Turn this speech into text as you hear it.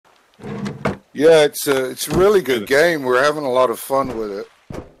Yeah, it's a really good game. We're having a lot of fun with it.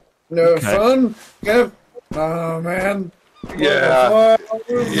 No fun? Yep. Oh man. Yeah,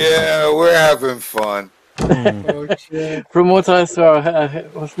 yeah, we're having fun. Oh, shit. From what I saw,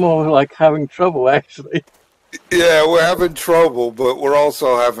 it was more like having trouble, actually. Yeah, we're having trouble, but we're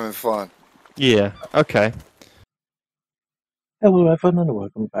also having fun. Yeah, okay. Hello everyone and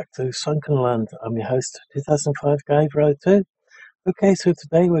welcome back to Sunkenland. I'm your host, 2005 Guy 2. Okay, so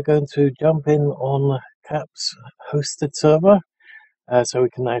today we're going to jump in on Cap's hosted server, so we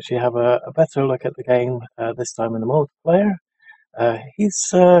can actually have a better look at the game, this time in the multiplayer. He's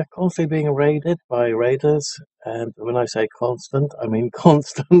constantly being raided by raiders, and when I say constant, I mean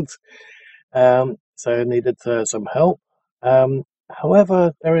constant. So needed some help.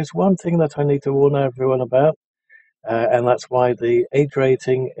 However, there is one thing that I need to warn everyone about, and that's why the age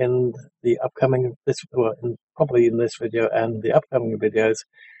rating in the upcoming, probably in this video and the upcoming videos,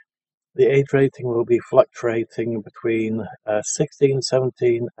 the age rating will be fluctuating between 16,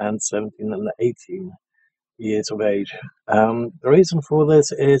 17, and 17 and 18 years of age. The reason for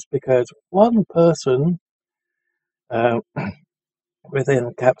this is because one person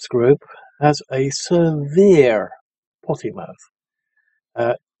within Cap's group has a severe potty mouth.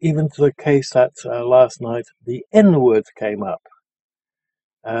 Even to the case that last night the N-word came up.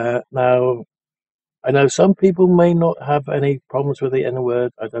 Now, I know some people may not have any problems with the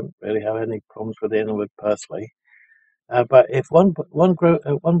N-word. I don't really have any problems with the N-word personally. But if one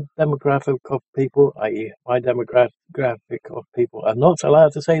demographic of people, i.e. my demographic of people, are not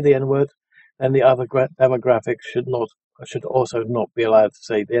allowed to say the N-word, then the other demographic should also not be allowed to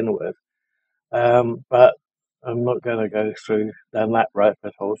say the N-word. But I'm not going to go through down that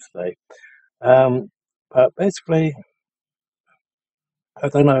rabbit hole today. But basically, I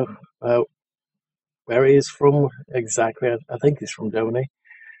don't know where he is from exactly. I think he's from Germany.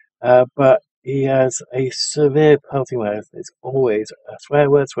 But he has a severe potty mouth. It's always a swear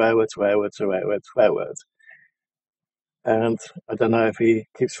word. And I don't know if he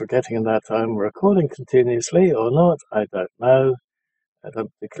keeps forgetting that I'm recording continuously or not. I don't know. I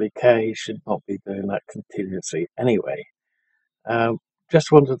don't particularly care. He should not be doing that continuously anyway.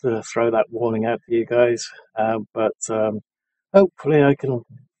 Just wanted to throw that warning out to you guys. But hopefully I can,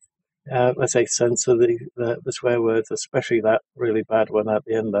 let's say, censor the swear words, especially that really bad one at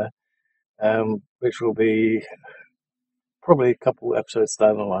the end there, which will be probably a couple episodes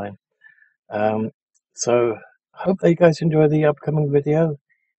down the line. So I hope that you guys enjoy the upcoming video.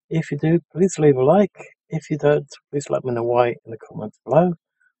 If you do, please leave a like. If you don't, please let me know why in the comments below.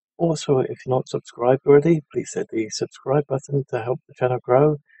 Also, if you're not subscribed already, please hit the subscribe button to help the channel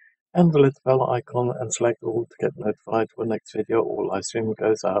grow, and the little bell icon, and select all to get notified when next video or live stream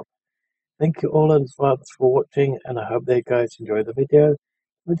goes up. Thank you all in advance for watching, and I hope that you guys enjoy the video.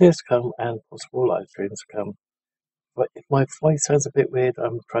 Videos come and possible live streams come. But if my voice sounds a bit weird,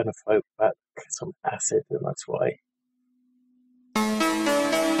 I'm trying to float back some acid, and that's why.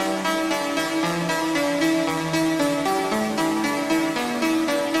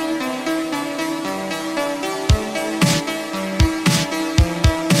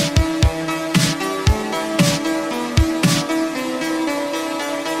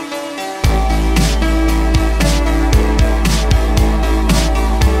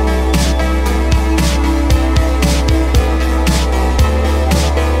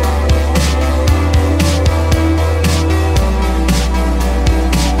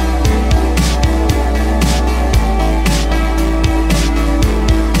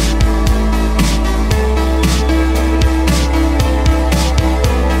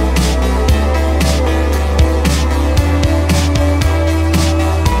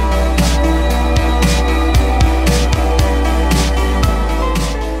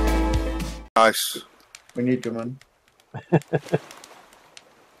 Nice. We need you, man.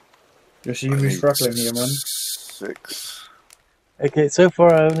 You see me struggling here, man. 6. Okay, so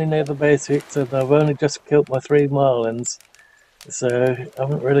far I only know the basics, and I've only just killed my 3 marlins, so I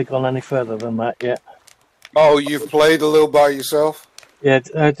haven't really gone any further than that yet. Oh, you've played a little by yourself? Yeah,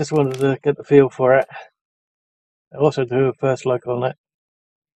 I just wanted to get the feel for it. I also do a first look on it.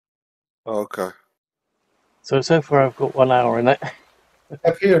 Okay. So far I've got 1 hour in it.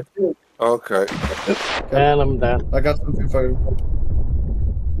 Up here. Okay. And I'm down. I got something for you.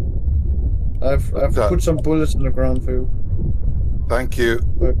 I've put some bullets in the ground for you. Thank you.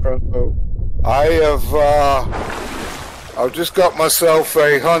 A crossbow. I've just got myself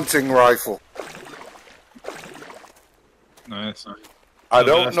a hunting rifle. Nice. I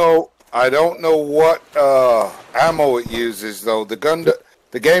don't know what ammo it uses though. The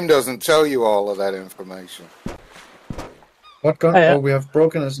game doesn't tell you all of that information. What gun? Oh, yeah. Oh, we have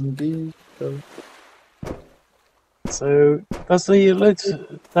broken SMG. still. So, does the loot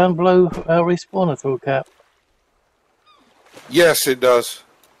down below respawn at all, Cap? Yes, it does.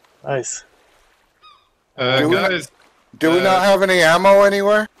 Nice. Do we Guys, Do we not have any ammo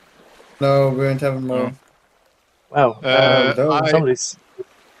anywhere? No, we ain't having more. Wow. Somebody's.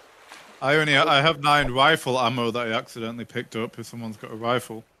 I have 9 rifle ammo that I accidentally picked up. If someone's got a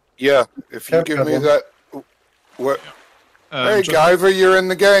rifle. Yeah, if you Yep, give got me one. that. What? Hey, Just- Guyver, you're in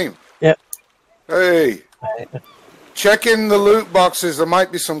the game. Yep. Hey. Check in the loot boxes. There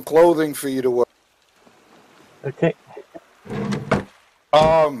might be some clothing for you to wear. Okay.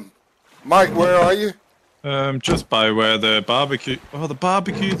 Mike, where are you? Just by where the barbecue. Oh, the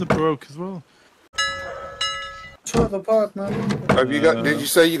barbecues are broke as well. Shut apart, man. Have you got? Did you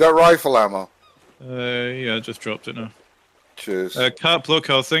say you got rifle ammo? Yeah, I just dropped it now. Cheers. Cap, look,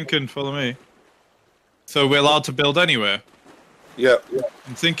 I was thinking, follow me. So we're allowed to build anywhere. Yep.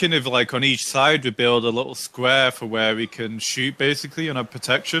 I'm thinking of like on each side we build a little square for where we can shoot basically and have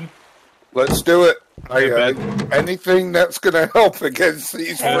protection. Let's do it. Yeah, Anything that's gonna help against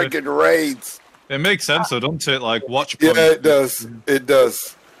these freaking raids. It makes sense though, doesn't it? Like watch Yeah, points. it does. It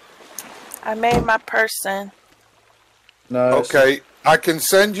does. I made my person. Nice. Okay, I can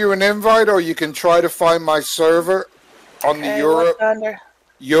send you an invite, or you can try to find my server on the Okay, what's under?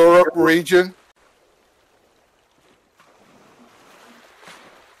 Europe region.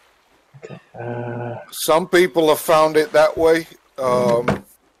 Okay. Some people have found it that way.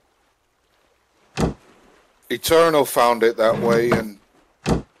 Eternal found it that way, and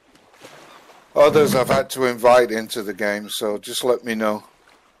others I've had to invite into the game, so just let me know.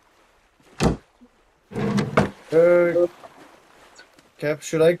 Cap,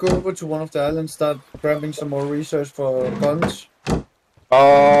 should I go over to one of the islands, start grabbing some more research for guns?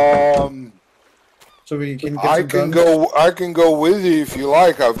 So we can get some guns? I can go with you if you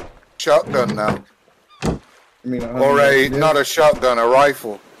like. I've shotgun now. I mean, Or not a shotgun, a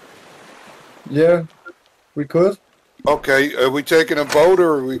rifle. Yeah, we could. Okay, are we taking a boat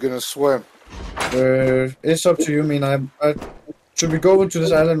or are we going to swim? It's up to you. I mean, I should we go over to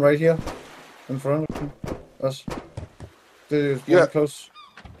this island right here in front of us? Yeah. Close.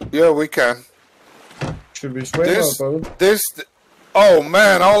 Yeah, we can. Should we swim or boat? Oh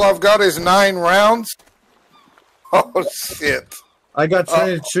man, all I've got is 9 rounds. Oh shit. I got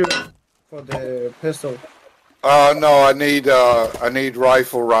 22 for the pistol. No, I need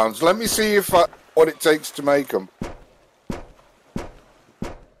rifle rounds. Let me see what it takes to make them.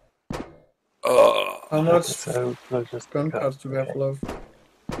 How much So, no, just gun cards do we have left?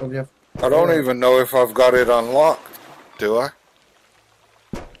 Oh, we have. I don't even know if I've got it unlocked. Do I?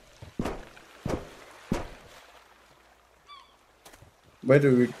 Where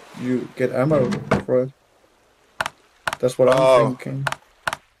do you get ammo for it? That's what I'm thinking.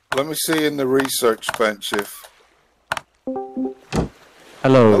 Let me see in the research bench if.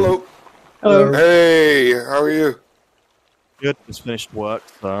 Hello. Hello. Hey, how are you? Good. Just finished work,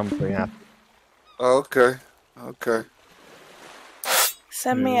 so I'm pretty happy. Okay.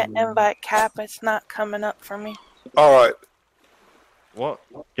 Send me an invite, Cap. It's not coming up for me. All right. What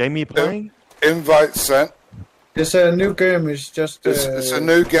game are you playing? Invite sent. It's a new game. It's just. It's a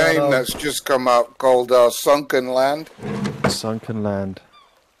new game that's just come out called Sunkenland. Sunkenland.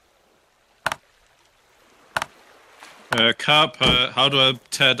 Cap, how do I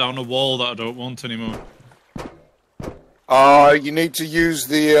tear down a wall that I don't want anymore? You need to use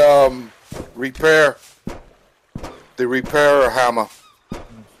the repair hammer.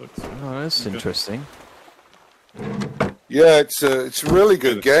 Oh, that's interesting. Yeah, it's a really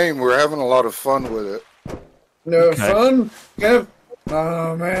good game. We're having a lot of fun with it. No fun? Yep.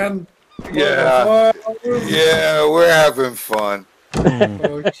 Oh man. Yeah, we're having fun.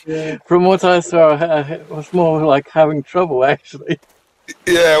 Oh, shit. From what I saw, it was more like having trouble, actually.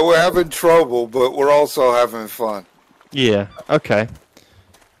 Yeah, we're having trouble, but we're also having fun. Yeah. Okay.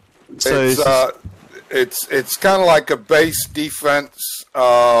 So it's kind of like a base defense,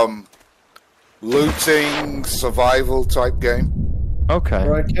 looting, survival type game. okay.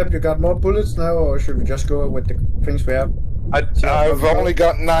 Alright, Cap, you got more bullets now, or should we just go with the things we have? I've only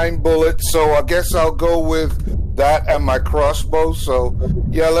got 9 bullets, so I guess I'll go with that and my crossbow. So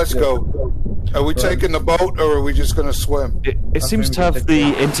yeah, let's go. Are we taking the boat, or are we just going to swim? It seems to have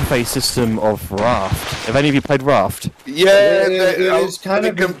the interface system of Raft. Have any of you played Raft? Yeah, it's kind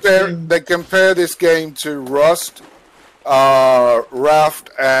of they compare this game to Rust, Raft,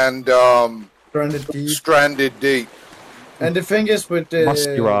 and Stranded Deep. And the thing is with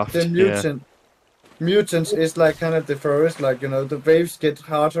Raft, the mutants is like kind of the forest, like, you know, the waves get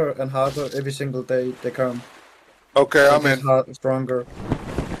harder and harder every single day they come. Okay, I'm in. Stronger.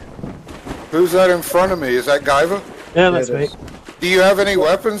 Who's that in front of me? Is that Guyver? Yeah, that's me. Do you have any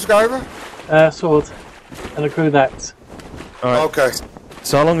weapons, Guyver? Sword and a crude axe. Alright. Okay.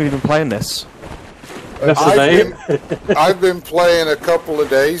 So how long have you been playing this? Just a day. I've been playing a couple of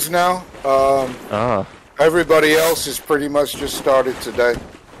days now. Everybody else has pretty much just started today.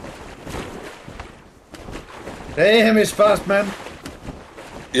 Damn, it's fast, man.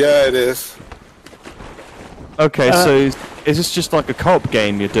 Yeah, it is. Okay, so is this just like a co-op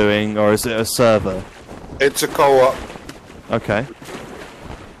game you're doing, or is it a server? It's a co-op. Okay.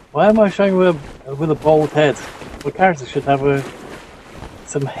 Why am I showing with a bald head? My character should have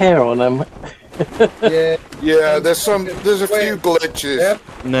some hair on him. Yeah, there's a few glitches. Yep.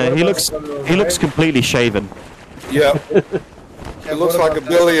 No, he looks completely shaven. Yeah. It looks like a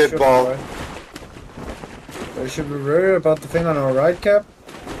billiard ball. Should we worry about the thing on our right, Cap?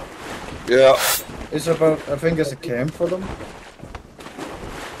 Yeah. It's about, I think it's a camp for them.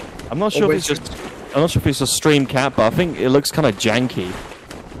 I'm not sure if it's a stream cap, but I think it looks kind of janky.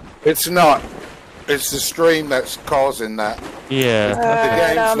 It's not. It's the stream that's causing that. Yeah. The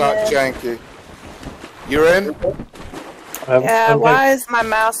game's not janky. You're in? Yeah, why is my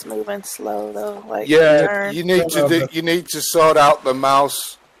mouse moving slow though? Like you need to sort out the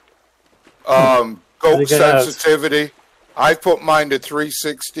mouse goat sensitivity. I put mine to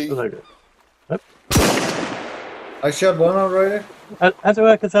 360. I shot one already. How do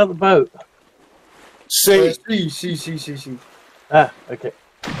I get out of the boat? C. C. Ah, okay.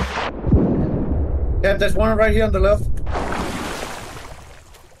 Yeah, there's one right here on the left.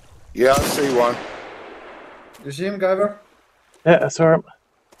 Yeah, I see one. You see him, Guyver? Yeah, I saw him.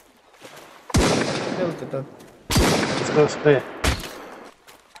 Killed it then. Let's go spear.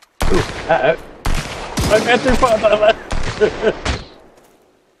 Ooh, uh-oh. I got too far down there.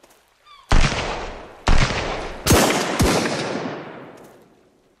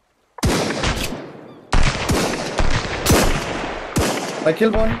 I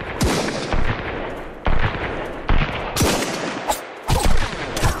killed one.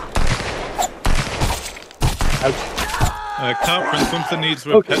 Captain, something needs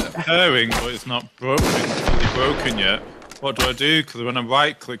repairing, but it's not fully broken yet. What do I do? Because when I'm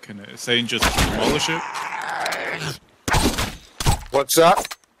right-clicking it, it's saying just demolish it. What's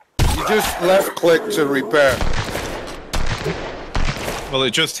that? You just left-click to repair. Well,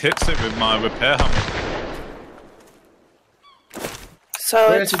 it just hits it with my repair hammer.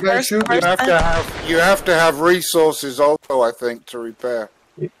 So it's first person? You have to have resources also, I think, to repair.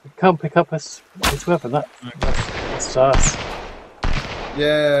 You can't pick up his weapon. That's sus.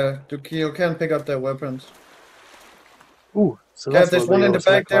 Yeah, you can pick up their weapons. Ooh, so Yeah, that's there's what one in the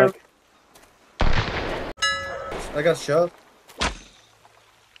they back there. like. I got shot.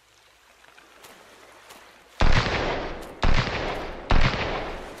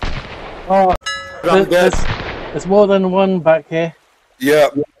 Oh, I'm dead. there's more than one back here. Yeah.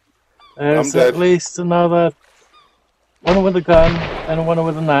 There's I'm at dead. least another one with a gun and one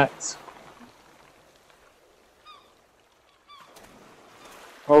with an axe.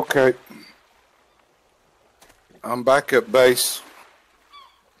 Okay. I'm back at base.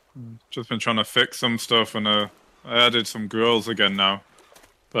 Just been trying to fix some stuff, and I added some grills again now.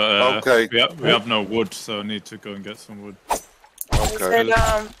 But okay. we have no wood, so I need to go and get some wood. Okay. Is it,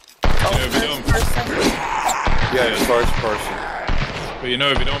 Yeah, it's first person. But you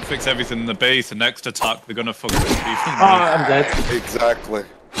know, if you don't fix everything in the base, the next attack they're gonna fuck with people. I'm dead. Exactly.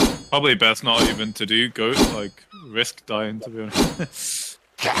 Probably best not even to do like risk dying, to be honest.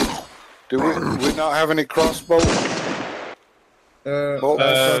 Do we not have any crossbows?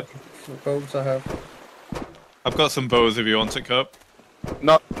 Bows I have. I've got some bows if you want it, Cup.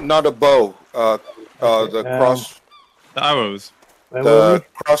 Not a bow. The arrows. The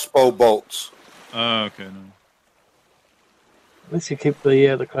crossbow bolts. Oh, okay, no. At least you keep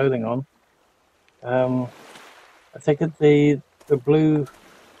the clothing on. I think the blue.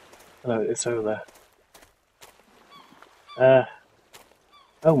 No, it's over there.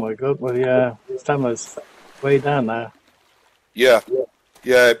 Oh my god! Well, yeah, stamina's way down now. Yeah,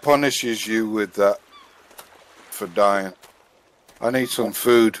 it punishes you with that for dying. I need some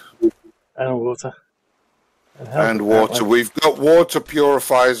food And water. and water. We've got water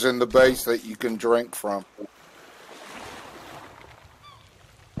purifiers in the base that you can drink from.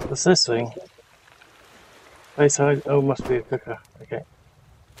 What's this thing? Bayside. Oh, must be a cooker. Okay.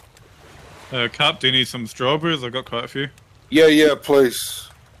 Cap, do you need some strawberries? I've got quite a few. Yeah, please.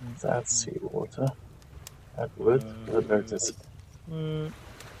 Add seawater. Add wood. There it is. I'm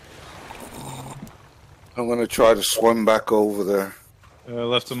gonna try to swim back over there.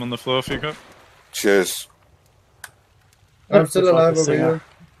 Left them on the floor for you, Cap. Cheers. I'm still alive over here.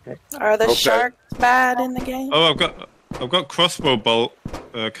 Are the sharks bad in the game? Oh, I've got crossbow bolt.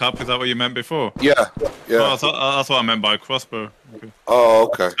 Cap, is that what you meant before? Yeah. Oh, that's what I meant by crossbow. Okay. Oh,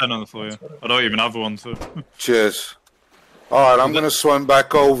 okay. 10 on the floor, yeah. I don't even have one, so. Cheers. Alright, I'm gonna swim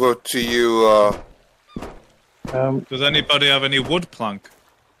back over to you, Does anybody have any wood plank?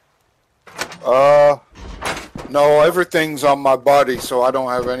 no, everything's on my body, so I don't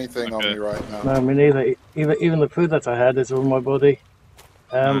have anything on me right now. No, me neither. Even the food that I had is on my body.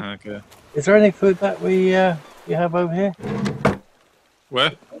 Okay. Is there any food that you have over here?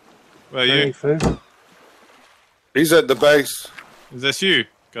 Where? Where are you? Any food? He's at the base. Is this you,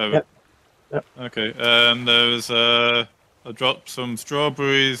 Gavin? Yep. Okay, and there's I dropped some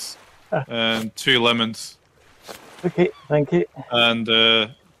strawberries and 2 lemons. Okay, thank you. And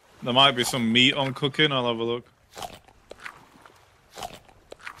there might be some meat on cooking. I'll have a look.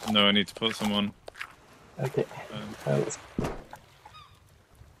 No, I need to put some on. Okay.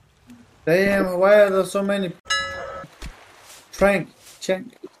 Damn, why are there so many? Check.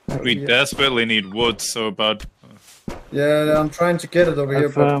 We desperately need wood so bad. Yeah, I'm trying to get it over here,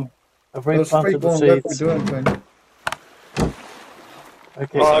 but I've those freak replanted the won't let me seeds. do anything.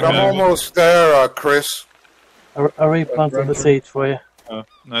 Okay. I'm almost there, Chris. I replanted the seeds for you. Oh,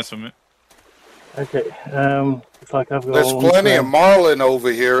 nice one, mate. Okay. It's like I've got. There's plenty of marlin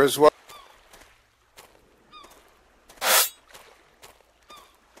over here as well.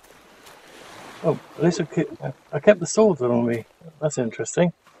 Oh, at least I kept the swords on me. That's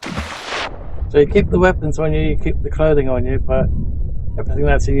interesting. So you keep the weapons on you, you keep the clothing on you, but everything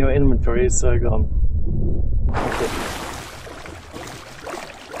that's in your inventory is gone. Okay.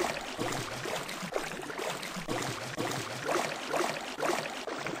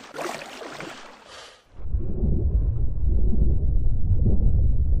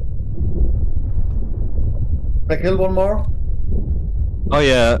 I killed one more. Oh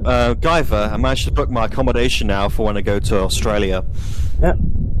yeah, Guyver, I managed to book my accommodation now for when I go to Australia. Yep.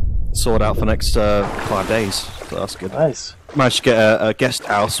 Sort out for the next 5 days, so that's good. Nice. Managed to get a guest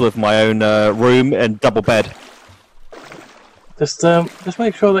house with my own room and double bed. Just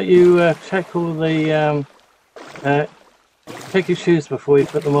make sure that you check all the check your shoes before you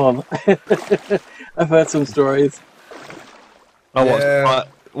put them on. I've heard some stories. Oh, Yeah.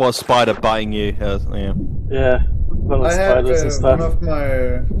 what spider biting you? Yeah. Yeah, well, I had spiders and stuff. one of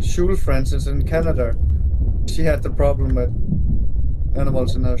my school friends is in Canada. She had the problem with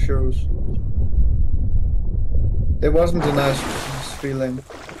animals in her shoes. It wasn't a nice feeling.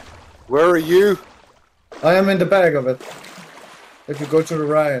 Where are you? I am in the back of it. If you go to the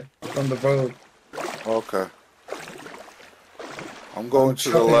right on the road. Okay. I'm going to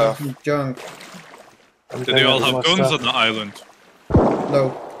the Chopping left. some junk. Do they all have guns on the island?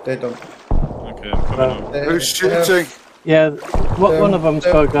 No, they don't. Okay, I'm coming over. Who's shooting? Yeah, one of them's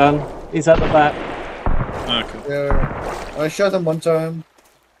got a gun. He's at the back. Okay. Yeah, I shot him one time.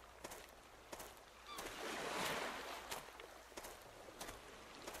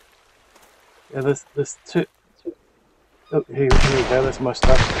 Yeah, there's two. Oh, here we go. There's my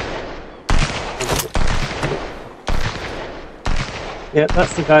stuff. Yeah,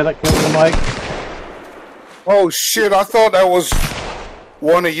 that's the guy that killed the Mike. Oh shit, I thought that was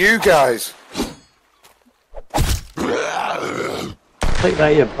one of you guys. Take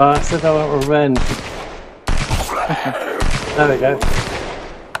that, you bastard! I want revenge. There we go.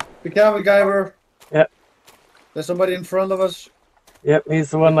 Be careful, Guyver. Yep. There's somebody in front of us. Yep,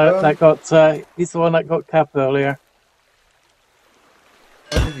 he's the one that got. He's the one that got Cap earlier.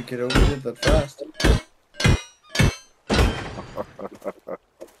 How did you get over it that fast?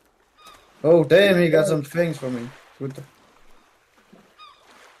 Oh damn, he got some things for me. Good.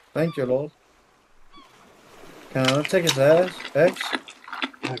 Thank you, Lord. Can I not take his ass? X?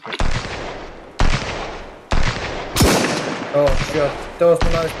 Okay. Oh shit, that was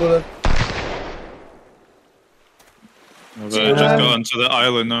my nice bullet. I've just got onto the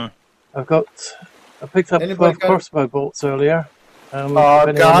island now. I picked up 12 crossbow bolts earlier.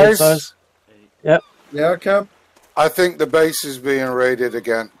 Guys? Yep. Yeah, Cap? I think the base is being raided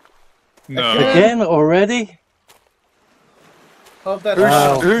again. No. Again already? How'd that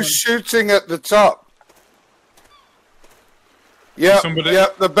Who's shooting at the top? Yep,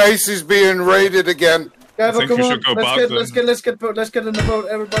 the base is being raided again. Guyver, I think come we on. should go back then. Let's get in the boat,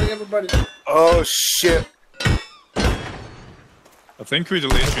 everybody. Oh shit. I think we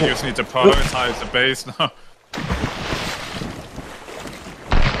literally just need to prioritize the base now.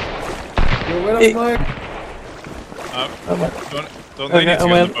 You with us, Mike? Don't they need to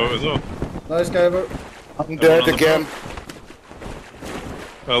get on the boat as well? Nice, Guyver. I'm dead again.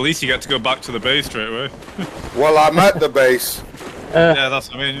 Well, at least you get to go back to the base straight away. Well, I'm at the base. Yeah, that's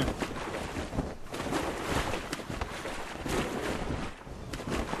what I mean.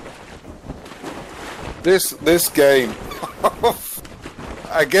 This game.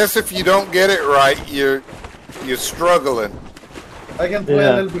 I guess if you don't get it right, you're struggling. I can play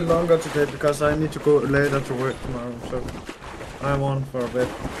a little bit longer today because I need to go later to work tomorrow, so I'm on for a bit.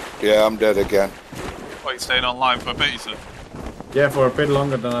 Yeah, I'm dead again. What, you staying online for a bit, you said? Yeah, for a bit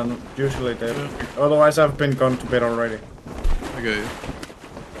longer than I'm usually dead. Yeah. Otherwise, I've been gone to bed already. I get you.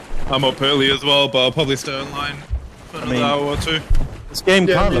 I'm up early as well, but I'll probably stay online for another hour or two. This game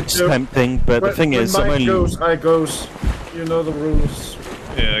kind of looks tempting, but the thing is, when goes, I goes. You know the rules.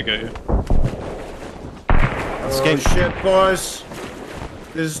 Yeah, I get you. Oh shit, boys!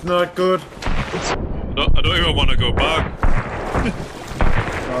 This is not good. I don't even want to go back.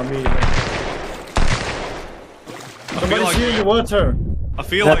 Me either. Somebody's here in the water. I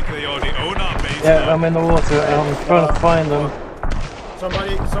feel like they already own our base. Yeah, I'm in the water. I'm trying to find them.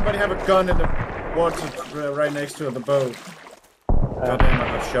 Somebody have a gun in the water right next to the boat. Goddamn, I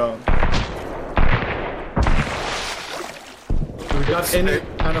got shot. We got any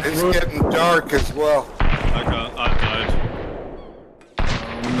kind of It's getting dark as well. I died. Oh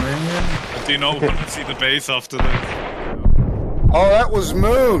man. I do not want to see the base after this. Oh, that was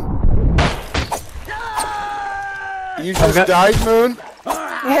Moon. You just died, Moon?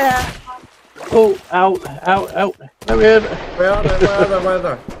 Yeah. Oh, out. Where are they? Where are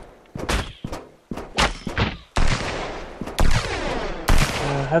they?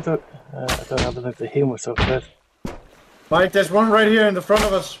 I don't have enough to heal myself with. Mike, there's one right here in the front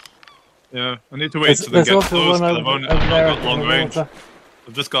of us. Yeah, I need to wait till they get close because I've not got long range.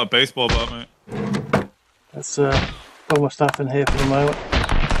 I've just got a baseball bat, mate. Let's put my stuff in here for the moment.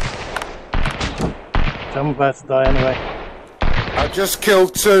 I'm about to die anyway. I just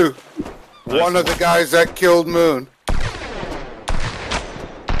killed 2. Nice. One of the guys that killed Moon.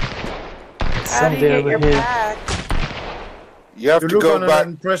 How do you get your bag? You have to go back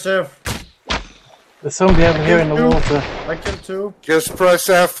and press F. There's somebody over here in the water. I killed 2. Just press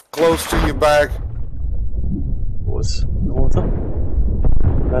F close to your bag. Was the water?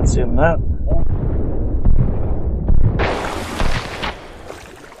 Can't see him now.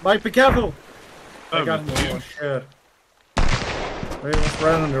 Mike, be careful! I got him. Oh shit. Wait, let's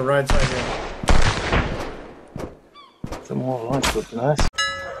run on the right side here. Some more lights would be nice.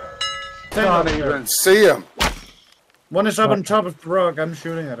 Can't even see him. One is up on top of the rock. I'm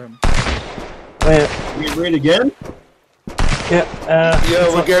shooting at him. Wait. We raid again? Yeah.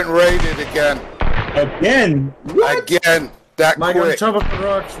 Yeah, we're getting raided again. Again? What? Again. That Mike, quick. on top of the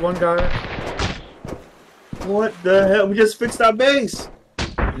rocks, one guy. What the hell? We just fixed our base.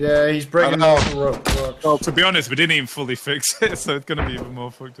 Yeah, he's breaking off the rocks. Well, to be honest, we didn't even fully fix it, so it's gonna be even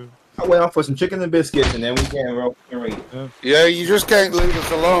more fucked up. I went off for some chicken and biscuits, and then we can't raid. Yeah, you just can't leave us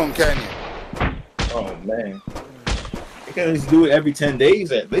alone, can you? Oh man, you can just do it every 10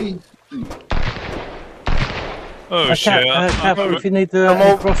 days at least. Oh shit! If you need to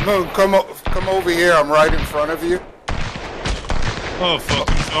come over here. I'm right in front of you. Oh fuck!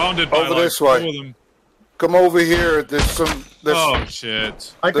 I'm surrounded by over like this way. 4 of them. Come over here. There's some. Oh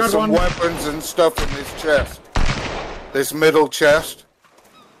shit! There's some weapons and stuff in this chest. This middle chest.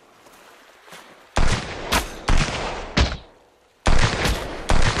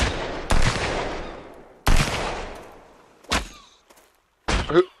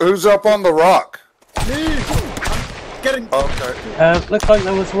 Who's up on the rock? Me! I'm getting... Okay. Looks like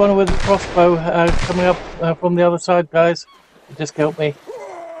there was one with a crossbow coming up from the other side, guys. He just killed me.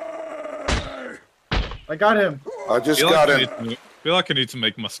 I got him. I just got him. I feel like I need to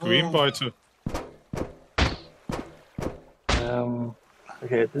make my screen brighter.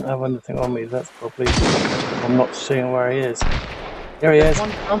 Okay, I didn't have anything on me. That's probably... I'm not seeing where he is. Here he is.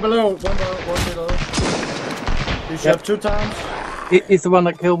 One below. One below. He shot 2 times. He's the one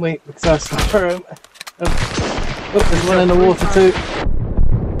that killed me because I saw him. Look, there's one in the water too.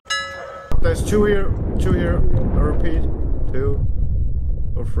 There's 2 here. 2 here. I repeat. 2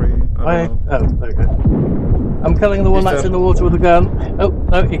 or 3. I don't know. Oh, there we go. I'm killing the one that's in the water with a gun. Oh,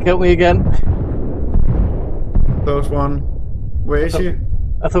 no, he killed me again. Close one. Where is he?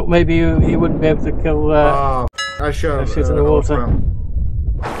 I thought maybe he wouldn't be able to kill. I shot in the water.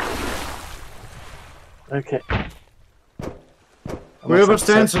 Okay. Whoever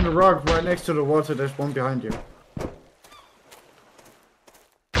stands on the rock right next to the water, there's one behind you.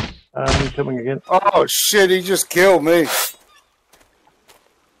 I'm coming again. Oh shit, he just killed me.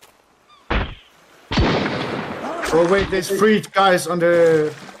 Oh wait, there's 3 guys on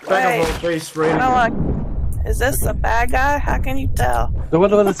the back of our base right. Is this a bad guy? How can you tell? The one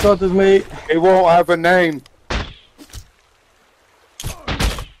that started me. He won't have a name.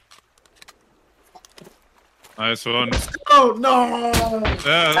 Nice one. Oh no!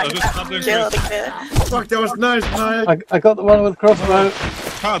 Yeah, I just had this. Fuck, that was nice, Mike. I got the one with the crossbow.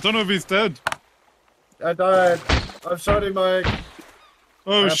 I don't know if he's dead. I died. I'm sorry, Mike.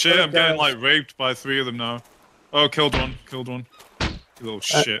 Oh shit, I'm getting like raped by 3 of them now. Oh, killed one. You little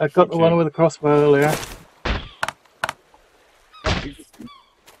shit. I got the one with the crossbow earlier.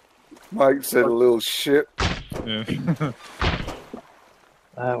 Mike said a little shit. Yeah.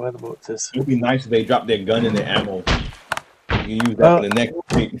 Where the boxes? It would be nice if they dropped their gun and their ammo. You can use that for the next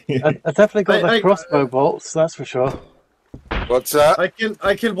week. I definitely got the crossbow bolts, that's for sure. What's that?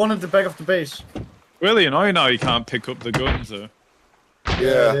 I killed one at the back of the base. Really annoying now you can't pick up the guns though.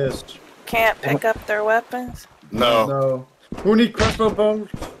 Yeah, it is. Can't pick up their weapons? No. Who need crossbow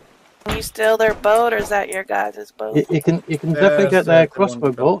bolts? Can you steal their boat, or is that your guys' boat? You can definitely get their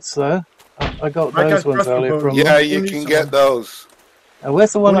crossbow bolts though. I got those ones earlier from Yeah, you can get those.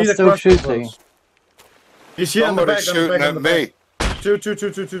 Where's the one that's still shooting? He's here on the back. Somebody's shooting at me.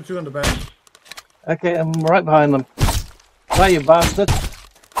 Two on the back. Okay, I'm right behind them. Hi, you bastard.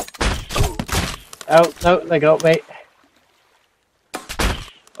 Oh, no, they got me.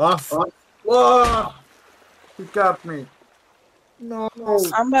 Oh, fuck. Whoa! He got me. No.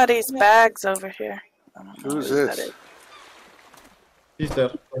 Somebody's bag's over here. Who's this? He's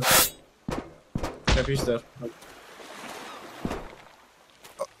dead. Yep, he's dead.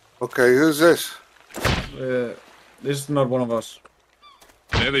 Okay, who's this? This is not one of us.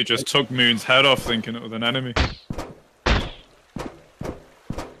 Nearly just took Moon's head off thinking it was an enemy.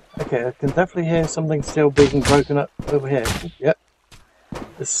 Okay, I can definitely hear something still being broken up over here. Yep.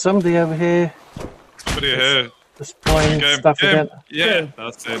 There's somebody over here. Somebody here. Destroying stuff again. Yeah,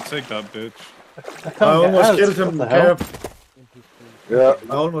 that's it. Take that, bitch. I almost killed him. What the hell? Yeah.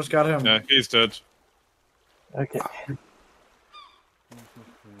 I almost got him. Yeah, he's dead. Okay.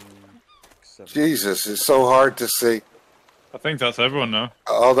 Jesus, it's so hard to see. I think that's everyone now.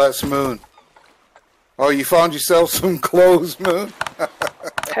 Oh, that's Moon. Oh, you found yourself some clothes, Moon?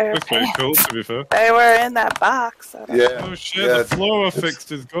 Looks pretty cool, to be fair. They were in that box. Yeah. Oh shit, Yeah. the floor I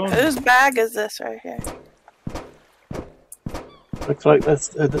fixed is gone. Whose bag is this right here? Looks like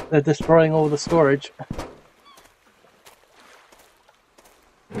they're destroying all the storage.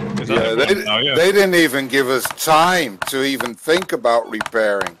 Is that Yeah, everyone now? Yeah. they didn't even give us time to even think about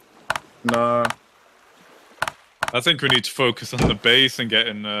repairing. No. I think we need to focus on the base and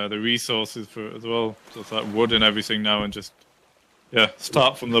getting the resources for it as well. So it's like wood and everything now and just, yeah,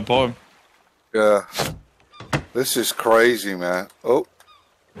 start from the bottom. Yeah. This is crazy, man. Oh.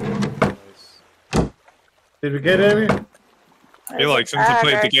 Did we get any? I feel like since I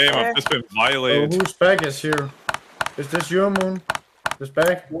played the game, I've just been violated. Oh, whose bag is here? Is this your Moon? This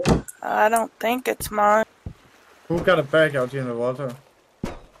bag? I don't think it's mine. Who got a bag out here in the water?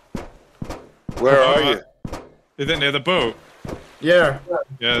 Where are you? Is it near the boat? Yeah.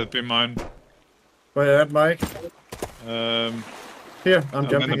 Yeah, it'd be mine. Where at, Mike? Here, I'm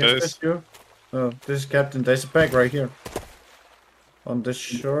jumping. in the Is this you? Oh, this is Captain. There's a bag right here. On the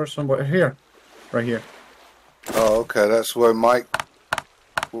shore somewhere. Here. Right here. Oh, okay. That's where Mike...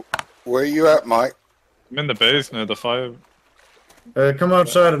 Where are you at, Mike? I'm in the base near the fire. Come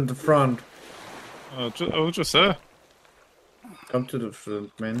outside in the front. Just there. Come to the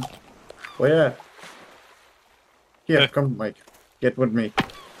front, man. Where? Here, Yeah. come, Mike. Get with me.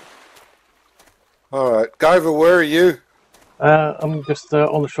 All right. Guyver, where are you? I'm just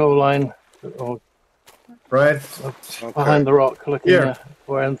on the shoreline, or Right. behind the rock, looking Here.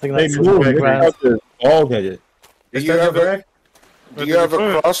 for anything Hey, that's move, big around. all headed. Do Is you that have your a, bag? do you have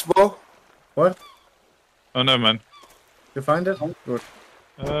a crossbow? What? Oh no, man. You find it? Good.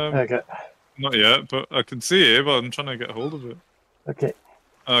 Okay. Not yet, but I can see it, but I'm trying to get hold of it. Okay.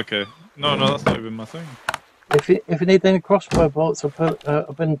 Okay. No, that's not even my thing. If you need any crossbow bolts,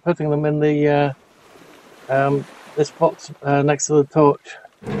 I've been putting them in the this box next to the torch.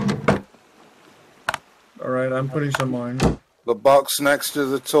 Alright, I'm putting some on. The box next to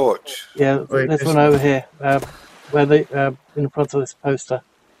the torch. Yeah, Wait, this this one over here, where they in front of this poster,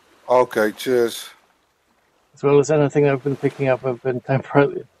 Okay, cheers. as well as anything I've been picking up. I've been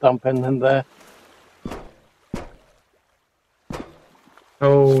temporarily dumping in there.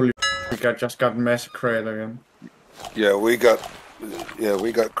 Holy I just got massacred again. Yeah, we got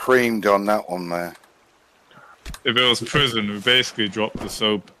creamed on that one, man. If it was prison, we basically dropped the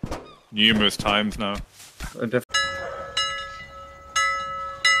soap numerous times now. Okay.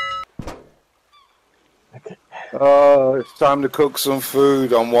 Oh, it's time to cook some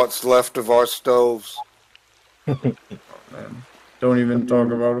food on what's left of our stoves. Man. Don't even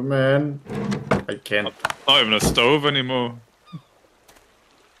talk about it, man. I can't. Not even a stove anymore.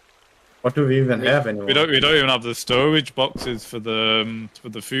 What do we even have anymore? We don't even have the storage boxes for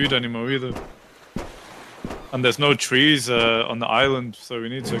the food anymore either. And there's no trees on the island, so we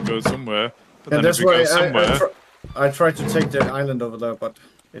need to go somewhere. But And then if we go somewhere, I tried to take the island over there, but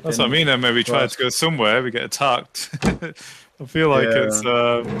that's what I mean. Then maybe we try to go somewhere, we get attacked. I feel like it's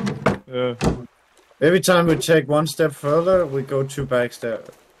yeah. Every time we take one step further, we go two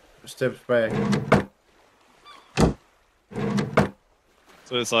steps back.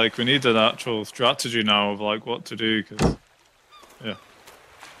 So it's like we need an actual strategy now of like what to do, because yeah.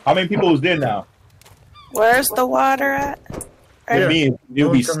 How many people is there now? Where's the water at? I mean,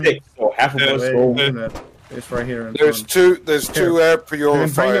 you'll be sick, so half of us go. It's right here. There's two air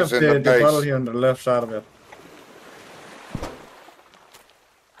purifiers in the base. The bottle here on the left side of it.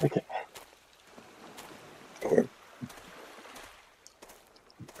 Okay.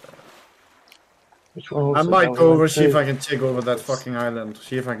 Which one I might go over, see if I can take over that fucking island.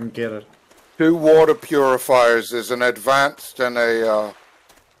 See if I can get it. 2 water purifiers. There's an advanced and a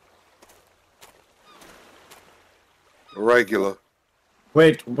regular.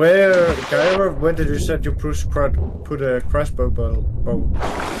 Wait, where did you say you put a crossbow bow?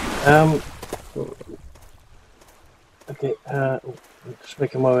 Okay, just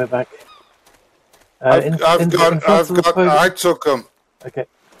making my way back. I took them. Okay.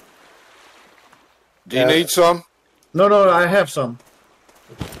 Do you need some? No, I have some.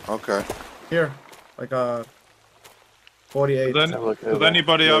 Okay. Here, I got 48. Does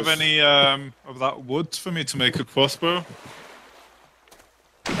anybody have any of that wood for me to make a crossbow?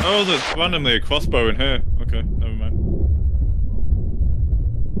 Oh, there's randomly a crossbow in here. Okay, never mind.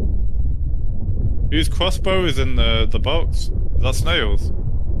 Whose crossbow is in the box? Is that Snail's?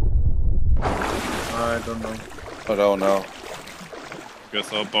 I don't know. I don't know.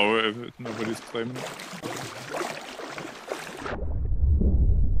 Guess I'll borrow it if nobody's claiming it.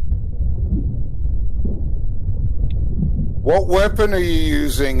 What weapon are you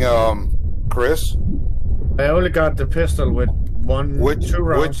using, Chris? I only got the pistol with two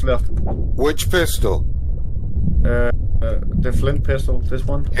rounds left. Which pistol? The flint pistol, this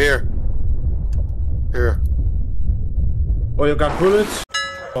one. Here. Oh, you got bullets?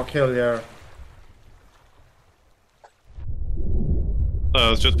 Oh, kill, yeah. I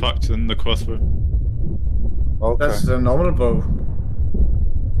was just practicing the crossbow. Okay. That's the normal bow.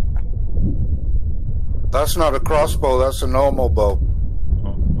 That's not a crossbow, that's a normal bow.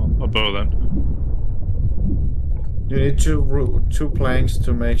 Oh, well, a bow then. You need two planks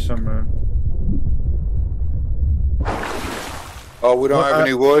to make some... Oh, we don't have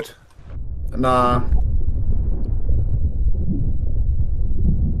any wood? Nah.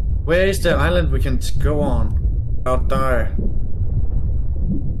 Where is the island we can go on without die?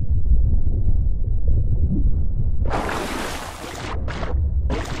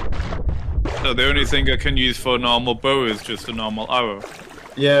 So the only thing I can use for a normal bow is just a normal arrow.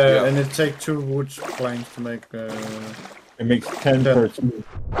 Yeah, and it takes 2 wood planks to make... It makes 10 per 2.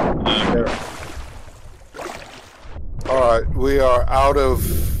 Alright, we are out of...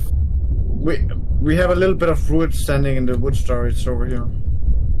 We have a little bit of wood standing in the wood storage over here.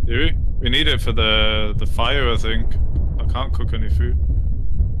 Do we? We need it for the fire, I think. I can't cook any food.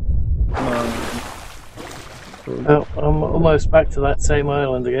 Oh, I'm almost back to that same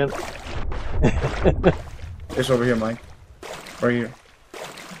island again. It's over here, Mike. Right here.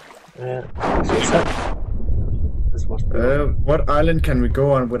 Yeah. What's that? This must be what island can we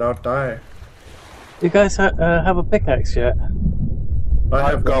go on without die? You guys have a pickaxe yet?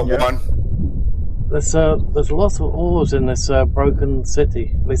 I've got one. There's lots of ores in this broken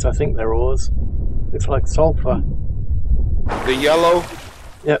city. At least I think they're ores. Looks like sulfur. The yellow?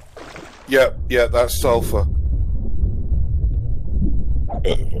 Yep. Yeah, that's sulfur.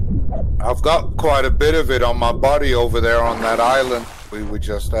 I've got quite a bit of it on my body over there on that island we were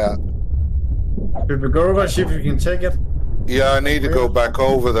just at. Should we go over and see if we can take it? Yeah, I need to go back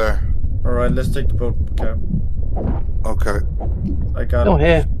over there. Alright, let's take the boat, Cap. Okay. I got it.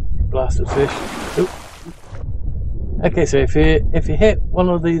 Here, blasted fish. Oop. Okay, so if you hit one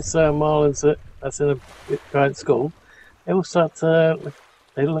of these marlins that's in a giant skull, they will start to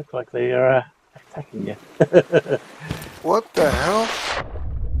look like they are attacking you. What the hell?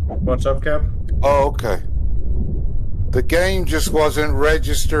 What's up, Cap? Oh, okay. The game just wasn't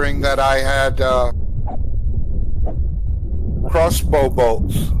registering that I had crossbow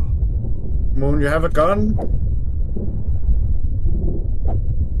bolts. Moon, you have a gun?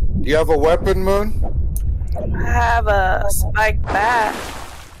 Do you have a weapon, Moon? I have a spiked bat.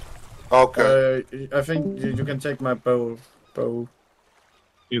 Okay. I think you can take my bow.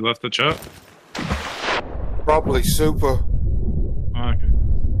 You left the chat? Probably super. Oh, okay.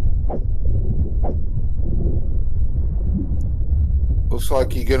 Looks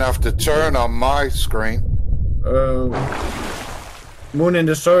like you're gonna have to turn on my screen. Moon, in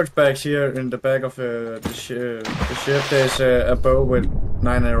the storage bags here in the back of the ship, there's a bow with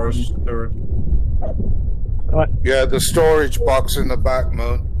 9 arrows through it. What? Yeah, the storage box in the back,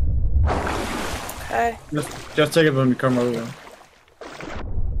 Moon. Okay. Just take it when we come over.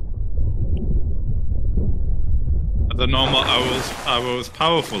 Are the normal arrows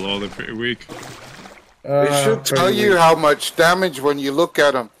powerful or they're pretty weak? It should tell you how much damage when you look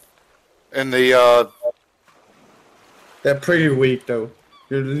at them. In the They're pretty weak though.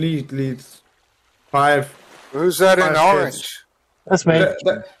 You need 5. Who's that in 5 orange? hits. That's me.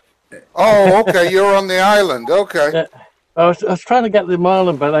 Oh, okay. You're on the island. Okay. Yeah. I was trying to get them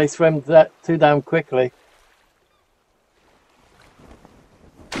island, but they swam too damn quickly.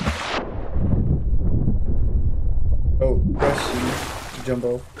 Oh, press C to jump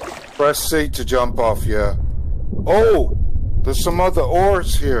off. Press C to jump off, yeah. Oh, there's some other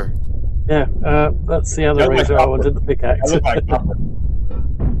ores here. Yeah, that's the other reason I wanted the pickaxe.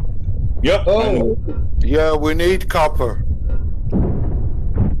 Yep. Oh, Yeah, we need copper.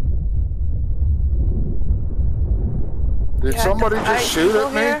 Did somebody just shoot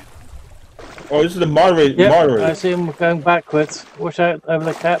at me? Here? Oh, this is the moderator. Yeah, I moderator. see him going backwards. Watch out over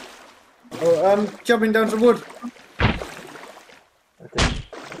the cap. oh, I'm jumping down some wood. Okay.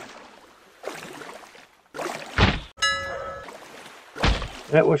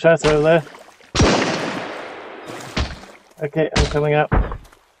 Yeah, watch out over there. Okay, I'm coming up.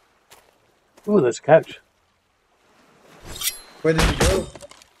 Ooh, there's a couch. Where did you go?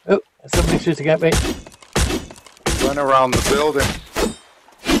 Oh, somebody's shooting at me. Went around the building.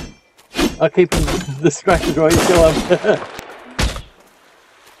 I'll keep him distracted while he's still on.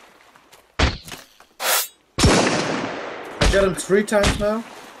 I got him 3 times now.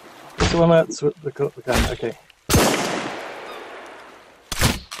 This one that's the gun. Okay.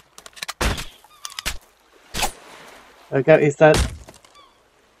 Okay, he's dead.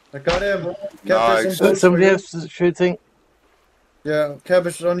 I got him. Nice. Cabbage Somebody else is shooting. Yeah,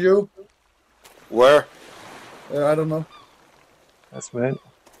 cabbage on you. Where? I don't know. That's right.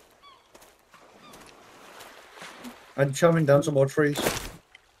 I'm chopping down some more trees.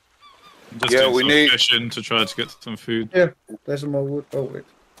 Just Yeah, doing we some need- fishing to try to get some food. Here, there's some more wood. Oh wait.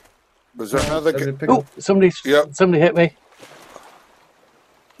 Was there another There's a guy? pick Oh, up. somebody hit me.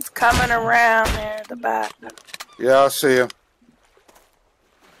 He's coming around there at the back. Yeah, I see him.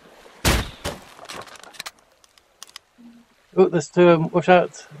 Oh, there's 2 of them. Watch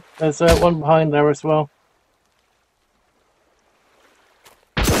out. There's one behind there as well.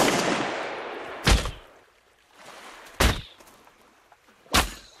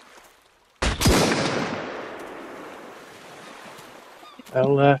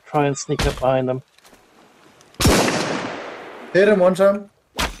 I'll try and sneak up behind them. Hit him one time.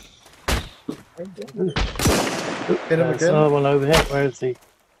 Hit him There's again. another one over here. Where is he?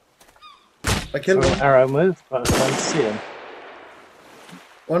 I killed Saw an one. arrow move, but I don't see him.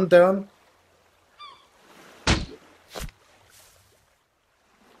 One down.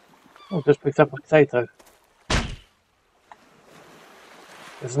 Oh, just picked up a potato.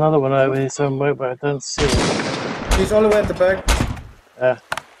 There's another one over here somewhere, but I don't see him. He's all the way at the back. Yeah.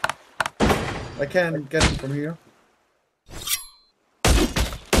 I can't get him from here.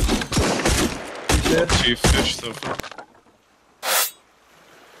 He's dead. 2 fish so far.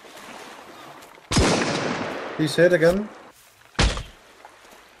 He's hit again.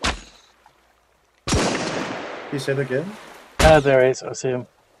 He's hit again. Ah, there he is. I see him.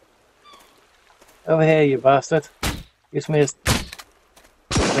 Over here, you bastard. Use me as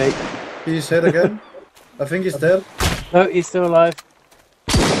bait. He's hit again. I think he's dead. No, he's still alive.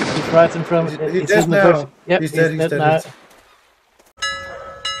 He's right in front. He's dead in the now. bush. Yep, He's dead. He's dead. now.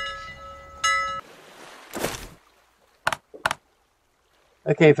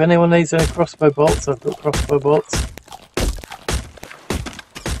 Okay, if anyone needs any crossbow bolts, I've got crossbow bolts.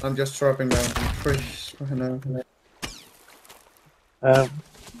 I'm just dropping down some trees right now.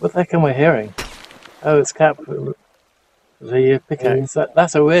 What the heck am I hearing? Oh, it's Cap. The pickaxe.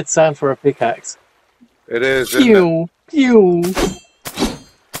 That's a weird sound for a pickaxe. It is, isn't it? Pew! Pew!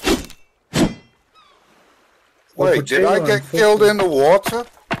 Wait, did I get killed in the water?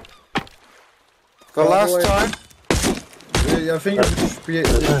 The last time? Yeah, I think you should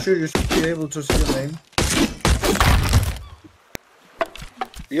be able to see your name.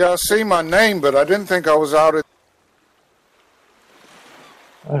 Yeah, I see my name, but I didn't think I was out at...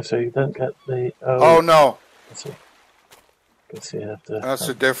 Oh, so you don't get the... Oh, no. Let's see. Let's see after... That's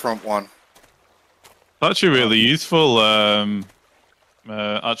a different one. It's actually really useful,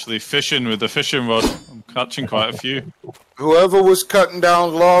 actually fishing with the fishing rod. I'm catching quite a few. Whoever was cutting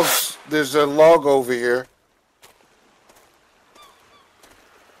down logs, there's a log over here.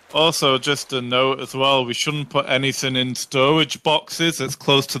 Also, just a note as well, we shouldn't put anything in storage boxes that's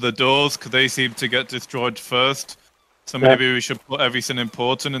close to the doors, because they seem to get destroyed first. So maybe we should put everything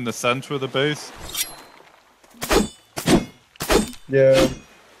important in the center of the base. Yeah.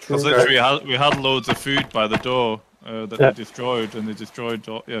 Because literally we had loads of food by the door that they destroyed, and they destroyed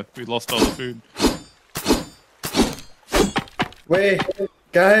all, we lost all the food. Wait,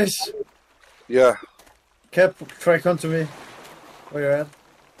 guys! Yeah. Cap, try come to me. Where you at?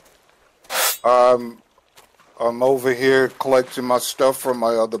 I'm over here collecting my stuff from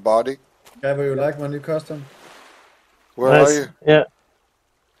my other body. Guy, would you like my new custom? Where are you? Yeah.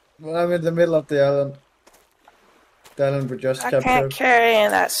 Well, I'm in the middle of the island. The island we just captured. I can't carry any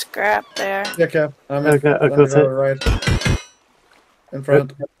of that scrap there. Yeah, Cap. I'm I got it. Right in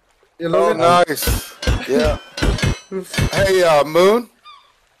front. Oh, nice. Yeah. Hey, Moon.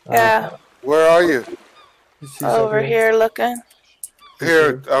 Yeah. Where are you? Over here looking.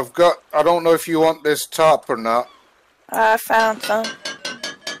 Here, I don't know if you want this top or not. I found some.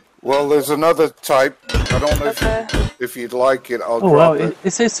 Well, there's another type. I don't know if you'd like it. I'll drop it.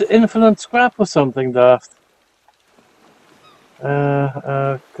 Is this infinite scrap or something, Daft?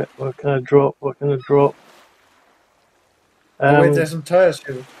 What can I drop? What can I drop? Wait, there's some tires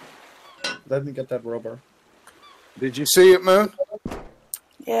here. Let me get that rubber. Did you see it, Moon?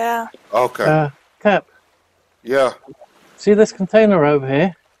 Yeah. Okay. Cap. Yeah. See this container over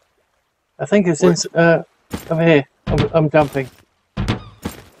here? I think it's over here. I'm jumping.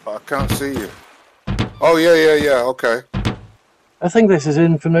 I can't see you. Oh, yeah. Okay. I think this is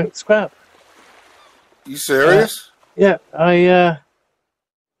infinite scrap. You serious? Yeah,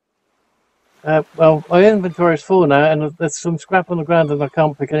 well, my inventory is full now, and there's some scrap on the ground, and I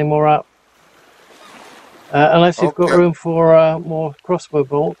can't pick any more up. Unless you've got room for more crossbow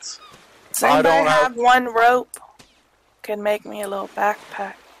bolts. Does anybody have one rope? Could make me a little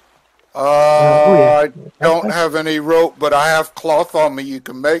backpack. I don't have any rope, but I have cloth on me you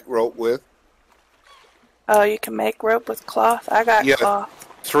can make rope with. Oh, you can make rope with cloth? I got cloth.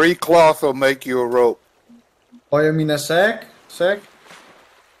 3 cloth will make you a rope. Oh, you mean a sack?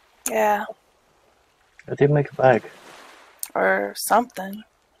 Yeah. I did make a bag. Or something.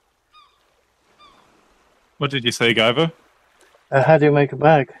 What did you say, Guyver? How do you make a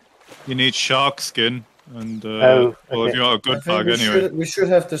bag? You need shark skin, and well, if you want a good bag anyway. We should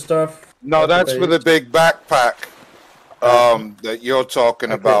have the stuff. No, that's for the big backpack that you're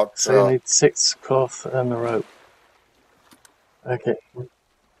talking about. So you need 6 cloth and a rope. Okay.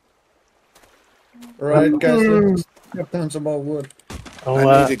 Right, guys, let's get down some more wood.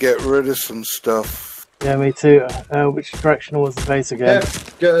 I need to get rid of some stuff. Yeah, me too. Which direction was the base again?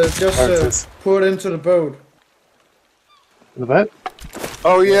 Just put it into the boat. The boat?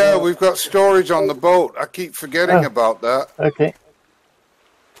 Oh yeah, we've got storage on the boat. I keep forgetting about that. Okay.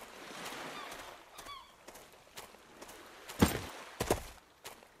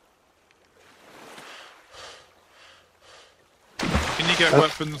 Can you get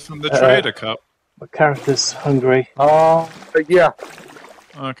weapons from the trader cup? My character's hungry. Yeah.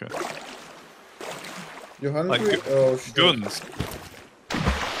 Okay. You hungry? Like guns?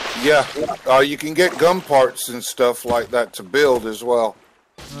 Yeah. You can get gun parts and stuff like that to build as well.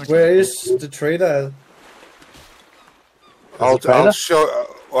 Okay. Where is the trader? I'll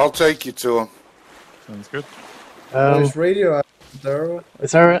take you to him. Sounds good. There's radio out there.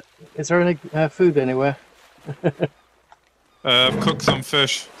 Is there any food anywhere? Cook some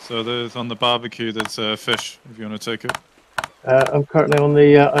fish. So there's on the barbecue. There's fish. If you want to take it. I'm currently on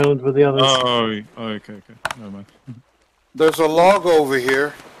the island with the others. Oh, okay. Never mind. There's a log over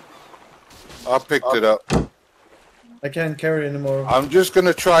here. I picked it up. I can't carry anymore. I'm just going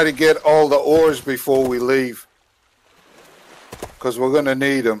to try to get all the ores before we leave. Because we're going to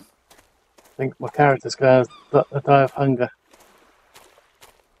need them. I think my character's going to die of hunger.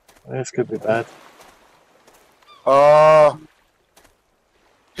 This could be bad.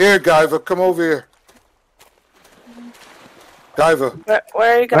 Here, Guyver, come over here. Guyver.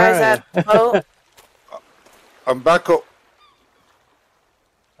 Where are you guys at? Oh. I'm back up.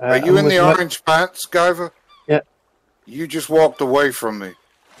 Are you in the orange pants, Guyver? Yeah. You just walked away from me.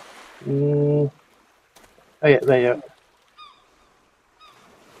 Oh yeah, there you are.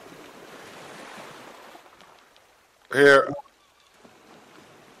 Here.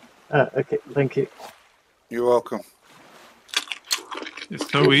 Okay, thank you. You're welcome. It's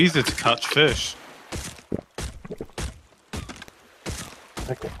so easy to catch fish.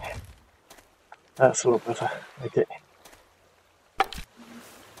 Okay. That's a lot better. Okay.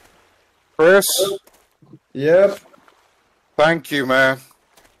 Chris? Yep. Thank you, man.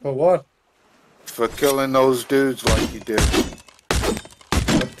 For what? For killing those dudes like you did.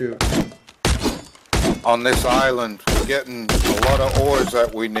 What dude? On this island, we're getting a lot of ores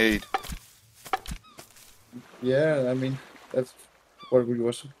that we need. Yeah, I mean, that's what we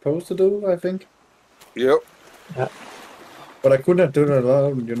were supposed to do, I think. Yep. Yeah. But I couldn't have done it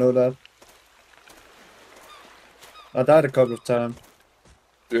alone, you know that. I died a couple of times.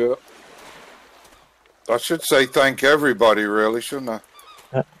 Yeah. I should say thank everybody, really, shouldn't I?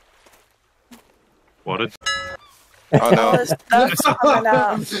 Yeah. What a... I know. All this stuff's coming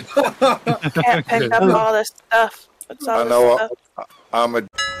out. Can't pick up all this stuff. What's all I this know. stuff? I'm a.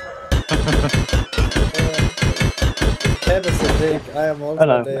 Ted is a dick. I am also I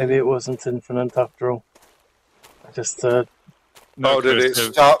know, a dick. maybe it wasn't infinite after all. I just, No, did it Chris,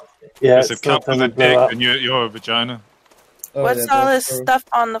 stop? yeah, There's a it's still cup with a gonna blow dick up. and you're a vagina. Oh, What's yeah, all that's this true. stuff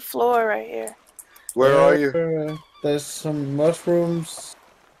on the floor right here? Where are you? There's some mushrooms.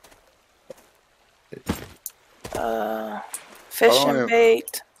 Fishing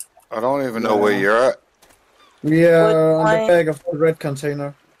bait. I don't even know where you're at. We are on the plank. back of the red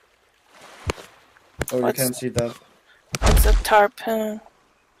container. Oh, you What's- can't see that. It's a tarpoon.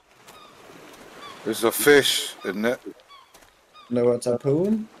 There's a fish, isn't it? No, it's a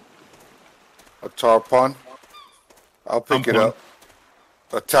poon. A tarpon. I'll pick it Tampon. up.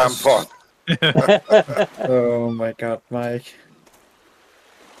 A tampon. Oh my god, Mike.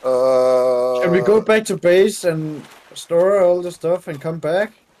 Uh, Can we go back to base and store all the stuff and come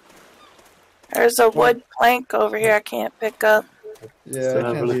back? There's a wood plank over here I can't pick up. Yeah, Still I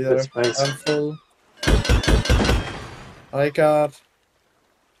have a can't little either. bit of space. I'm full. I got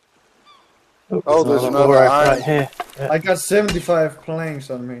Oh, there's another another ore iron. right here. I got 75 planks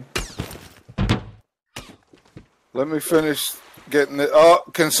on me. Let me finish getting it. Oh,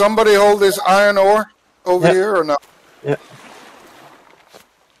 can somebody hold this iron ore over Yep. here or not? Yep.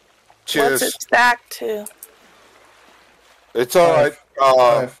 Cheers. What's it stacked to? It's all right.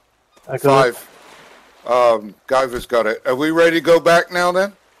 Five. I got it. 5. Guyver's got it. Are we ready to go back now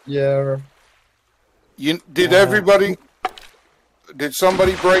then? Yeah. Did everybody? Did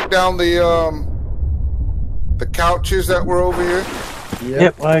somebody break down the couches that were over here?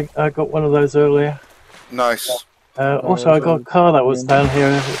 Yep, I got one of those earlier. Nice. Also, I got a car that was down here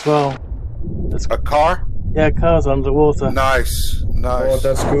as well. A car? Yeah, car's underwater. Nice. Oh, Nice.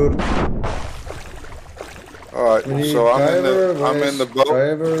 that's good. All right. We need So driver, I'm in the boat.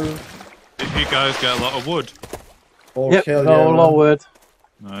 Driver. Did you guys get a lot of wood? Oh, Yep, hell got yeah, all man. our wood.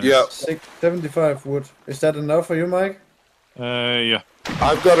 Nice. Yeah. 75 wood. Is that enough for you, Mike? Yeah.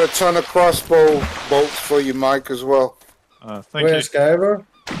 I've got a ton of crossbow bolts for you, Mike, as well. Thank Where's Skyver? you.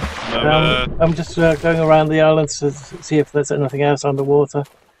 I'm just going around the island to see if there's anything else underwater.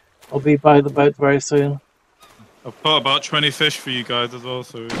 I'll be by the boat very soon. I've got about 20 fish for you guys as well,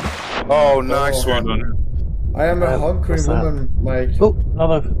 so... Oh, nice one. I am a hungry what's that? woman, Mike. Oh,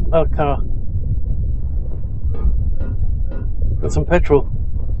 another car. Got some petrol.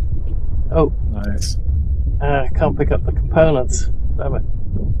 Oh, Nice. can't pick up the components. Damn it.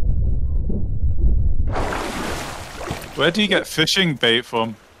 Where do you get fishing bait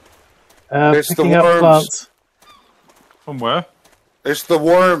from? It's the Picking up worms. plants. From where? It's the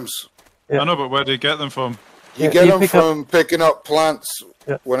worms. Yeah. I know, but where do you get them from? You Yeah, get you them pick up- from picking up plants.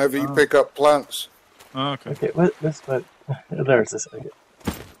 Yeah. Whenever you pick up plants. Oh, okay. Okay, where's my... There it is. Okay.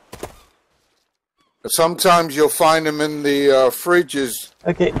 Sometimes you'll find them in the fridges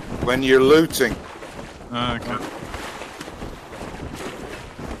Okay. when you're looting. Oh, okay.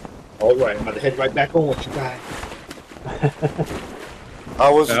 All right, I'm about to head right back on with you guys.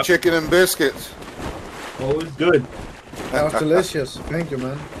 How was the Yep. chicken and biscuits? Oh, it's good. That was delicious. Thank you,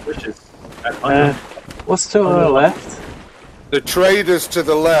 man. Delicious. What's to our left? The traders to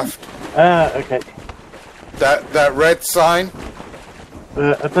the left. Okay. That red sign.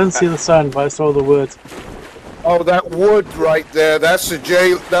 I don't see the sign, but I saw the word. Oh, that wood right there. That's the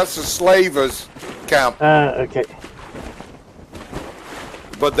jail. That's the slavers camp. Okay.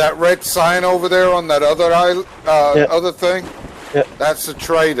 But that red sign over there on that other island, Yep. other thing. Yep. That's the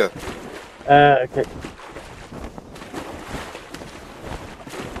trader. Okay.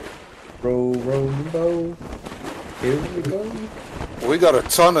 Row, row, bow. Here we go. We got a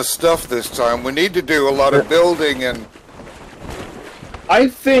ton of stuff this time. We need to do a lot of building and. I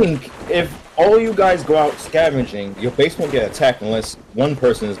think if all you guys go out scavenging, your base won't get attacked unless one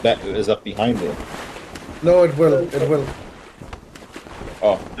person is up behind it. No, it will. It will.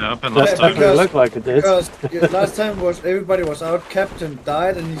 Oh, Yeah, I've been That last time. definitely looked like it did. Because last time was everybody was out, captain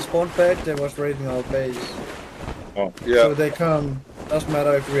died, and he spawned back. They was raiding our base. Yeah. So they come. Doesn't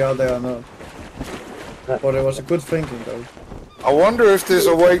matter if we are there or not. But it was a good thinking, though. I wonder if there's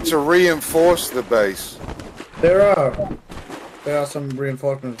a way to reinforce the base. There are some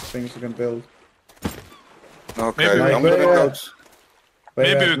reinforcement things you can build. Okay, Maybe I'm gonna go.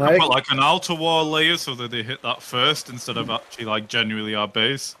 Maybe we could Mike? put like an outer wall layer so that they hit that first instead of actually like genuinely our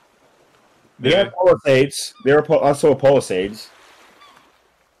base. They have palisades. There are also palisades.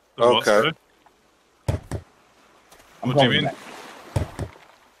 Okay. What do you mean?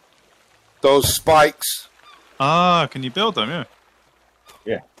 Those spikes. Ah, can you build them? Yeah.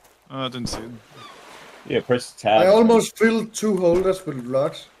 Yeah. Oh, I didn't see them. Yeah, press tab. I almost filled 2 holders with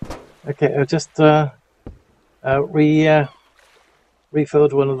blocks. Okay, I just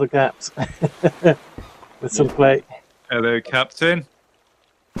refilled one of the gaps with some plate. Hello, Captain.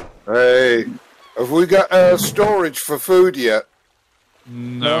 Hey, have we got storage for food yet?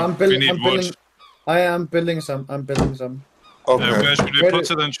 No, I'm building. I am building some. I'm building some. Okay. Where should we put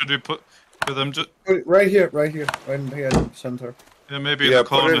them? Should we put them just right here in the center? Yeah, maybe in the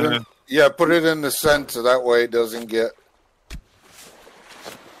corner. Put it in the center. That way it doesn't get.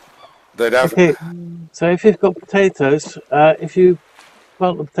 They'd have. Okay, so if you've got potatoes, if you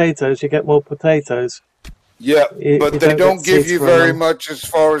plant the potatoes, you get more potatoes. Yeah, but they don't give you very them. much as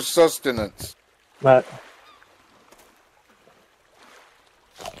far as sustenance. Right.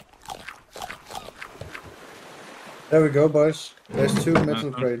 There we go, boys. There's 2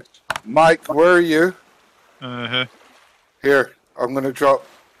 metal crates. Mike, where are you? Here. Here, I'm gonna drop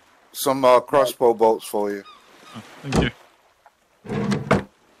some crossbow bolts for you. Oh, thank you.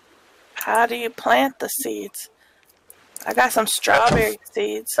 How do you plant the seeds? I got some strawberry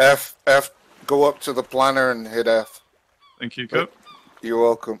seeds. F, go up to the planter and hit F. Thank you, Cap. You're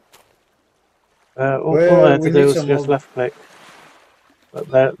welcome. All I had to do was just left click. But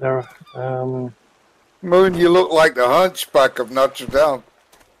there Moon, you look like the hunchback of Notre Dame.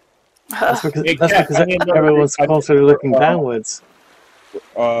 that's because everyone's constantly looking downwards.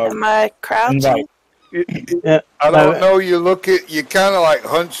 Am I crouching? Yeah, I don't know. You kind of like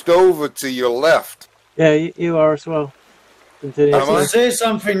hunched over to your left. Yeah, you are as well. Continue. I will say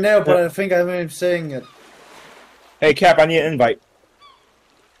something now, but I think I'm saying it. Hey, Cap, I need an invite.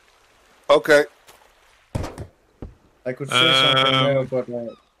 Okay. I could say something now, but...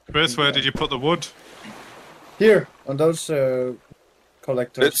 Chris, where did you put the wood? Here, on those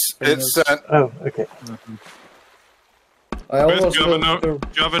collectors. It's sent. Oh, okay. I Chris, almost do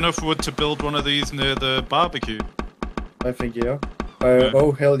you have enough wood to build one of these near the barbecue? I think, yeah.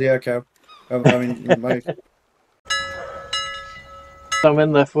 Oh, hell yeah, Cap. I mean, Mike. I'm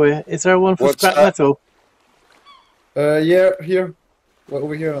in there for you. Is there one for scrap metal? Yeah, here.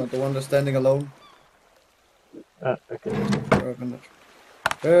 Over here, the one that's standing alone. Okay.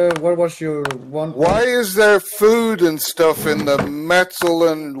 What was your one? Why is there food and stuff in the metal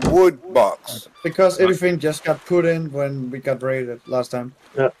and wood box? Because everything just got put in when we got raided last time.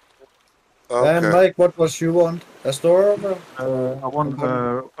 Yeah. Okay. And Mike, what was you want? A store? I want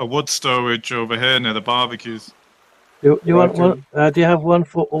a wood storage over here near the barbecues. You want one? Do you have one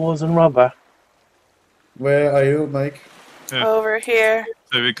for ores and rubber? Where are you, Mike? Yeah. Over here.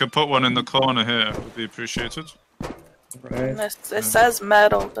 So if we could put one in the corner here, it would be appreciated. Right. It says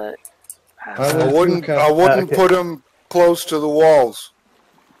metal, but I wouldn't put them close to the walls.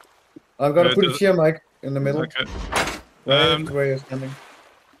 I'm gonna put it here, Mike, in the middle. Okay. Right where you're standing.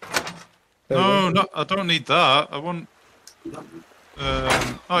 No, I don't need that. I want.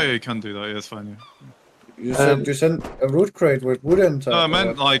 Oh yeah, you can do that. Yeah, it's fine. Yeah. You sent a root crate with wood inside. No, I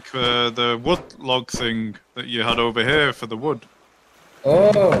meant like the wood log thing that you had over here for the wood.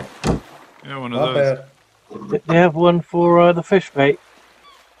 Oh. Yeah, one of Not those. bad. Do you have one for the fish bait?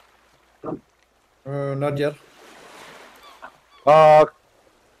 Not yet. Mike,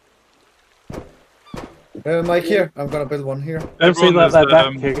 here. I'm gonna build one here. Don't say that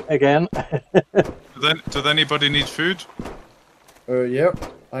back again. Does anybody need food? Yeah.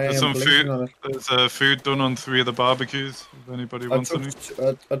 I There's am some food. on it. There's food done on 3 of the barbecues. If anybody wants any.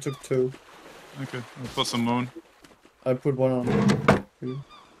 I took 2. Okay, I'll put some more on. I put 1 on.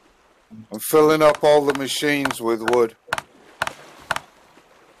 I'm filling up all the machines with wood.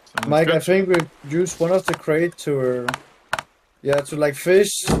 Mike, I think we use one of the crate to, to like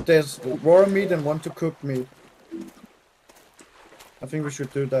fish. There's raw meat and one to cook meat. I think we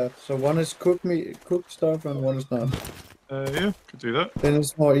should do that. So one is cooked stuff, and one is not. Yeah, could do that. Then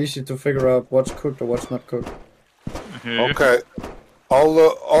it's more easy to figure out what's cooked or what's not cooked. Okay,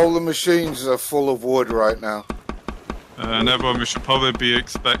 all the machines are full of wood right now. And everyone, we should probably be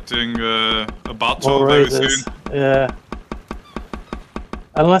expecting a battle very soon. Yeah.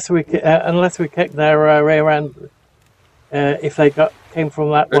 Unless we kick their rear end. if they came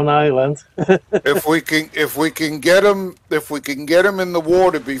from that one island. If we can get them in the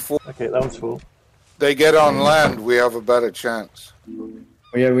water before Okay, that one's full. they get on land, we have a better chance.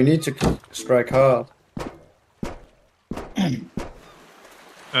 Oh, yeah, we need to strike hard.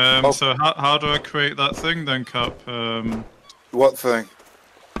 So how do I create that thing then, Cap? What thing?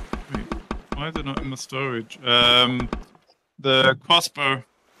 Wait, why is it not in the storage? The crossbow.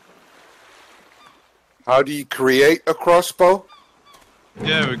 How do you create a crossbow?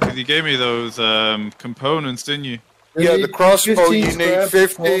 Yeah, because you gave me those components, didn't you? Yeah, the crossbow, 15 you need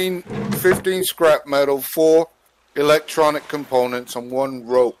scrap, 15 scrap metal, 4 electronic components, and 1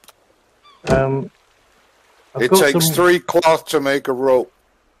 rope. I've It got takes 3 cloth to make a rope.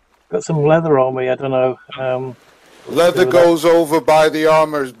 got some leather on me. I don't know. Leather goes over by the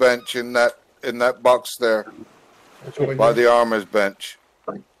armor's bench in that box there. By the armor's bench.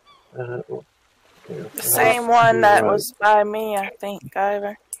 The same one that was by me, I think,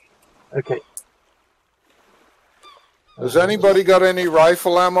 Ivor. Okay. Has anybody got any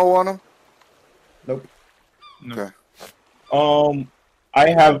rifle ammo on them? Nope. Okay. I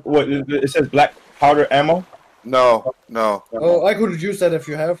have what it says black powder ammo. No. Oh, I could use that if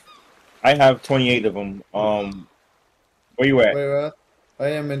you have. I have 28 of them. Where you at? Where you at? I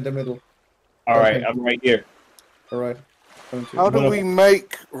am in the middle. All right, I'm right here. All right. How do we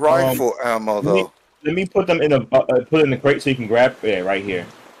make rifle ammo though? Let me put them in a put in the crate so you can grab it right here.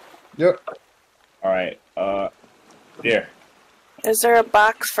 Yep. All right. There. Is there a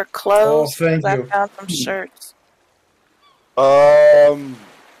box for clothes? Oh, thank 'Cause you. I found some shirts.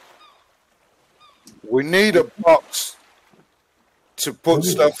 We need a box to put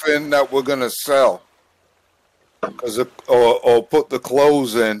stuff in that we're gonna sell, or put the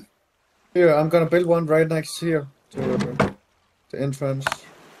clothes in. Here, I'm gonna build one right next here to the entrance.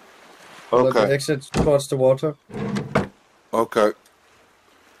 So that the Okay. exit towards the water. Okay.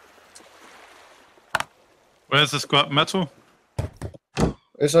 Where's the scrap metal?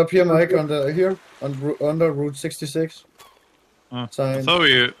 It's up here, Mike, under Route 66. Oh, I Sign. thought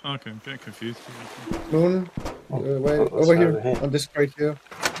we... Okay, I'm getting confused. Moon, wait, over here, on this crate here.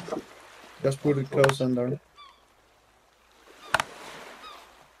 Just put it close under.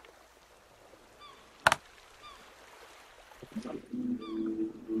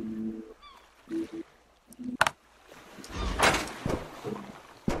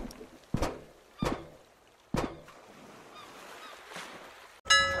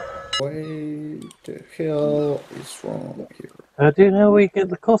 Where the hell is wrong here? Do you know where you get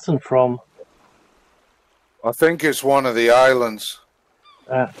the cotton from? I think it's one of the islands.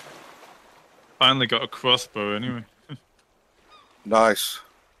 Finally got a crossbow anyway. Nice.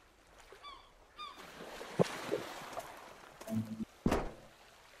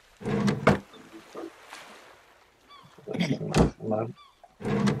 No.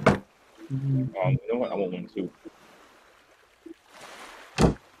 You know what? I want one too.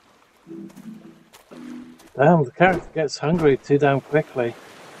 Damn, the character gets hungry too damn quickly.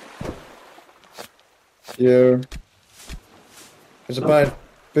 Yeah. It's a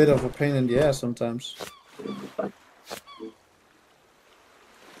bit of a pain in the ass sometimes.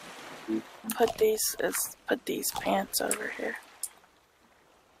 Put these pants over here.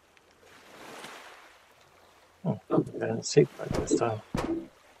 Oh, seat back this time.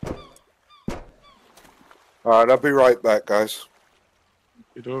 Alright, I'll be right back, guys.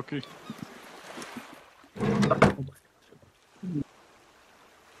 Okie dokie.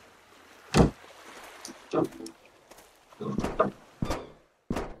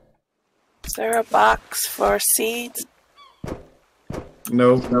 Is there a box for seeds?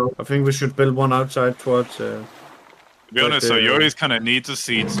 No. I think we should build one outside towards. To be honest, so you always kind of need the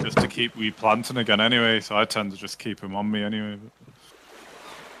seeds just to keep replanting again anyway, so I tend to just keep them on me anyway.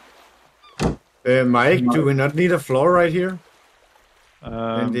 Mike, do we not need a floor right here? In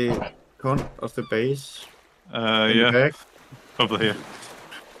But, the front of the base? yeah, Back? probably, yeah.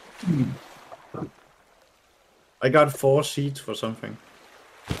 I got 4 seeds for something.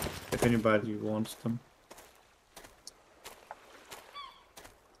 If anybody wants them.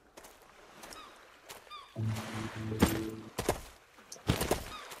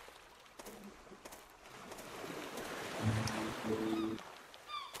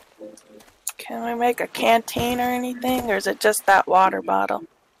 Can we make a canteen or anything, or is it just that water bottle?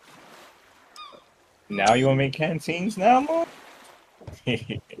 Now you want to make canteens now, Moon?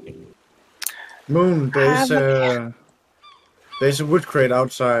 Moon, there's a wood crate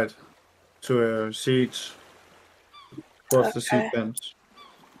outside to seeds. Towards the seed bench.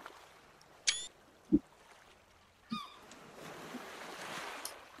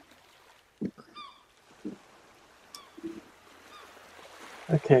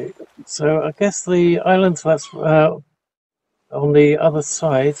 Okay, so I guess the island that's on the other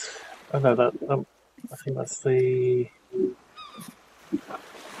side. Oh no, I think that's the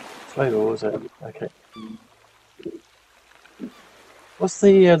flavor, was it? Okay. What's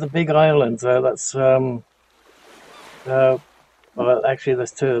the big island there? That's well, actually,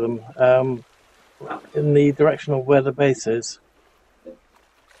 there's two of them. In the direction of where the base is.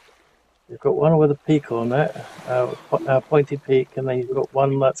 You've got one with a peak on it, pointy peak, and then you've got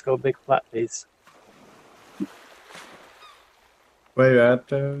one that's got a big flat piece. Where you at?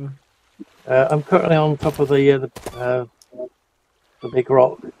 I'm currently on top of the big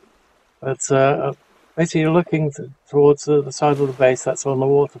rock, but basically you're looking towards the side of the base that's on the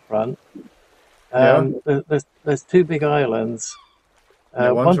waterfront. There's two big islands.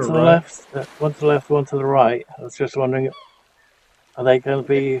 One to the left, one to the left, one to the right. I was just wondering, are they going to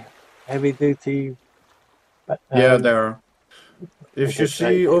be heavy duty? Yeah, they are. If you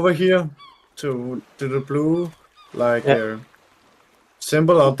see over here to the blue, like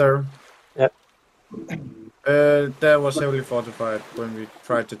symbol out there. Yep. That was heavily fortified when we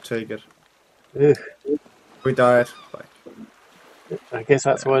tried to take it. Ugh. We died. I guess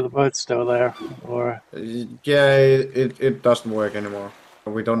that's why the boat's still there, or yeah, it doesn't work anymore.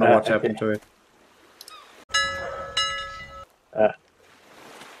 We don't know what's happened to it.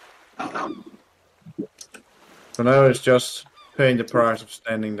 So now it's just paying the price of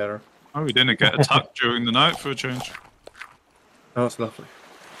standing there. Oh, we didn't get attacked during the night for a change. That was lovely.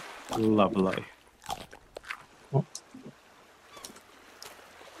 Lovely.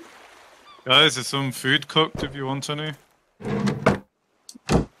 Guys, there's some food cooked if you want any.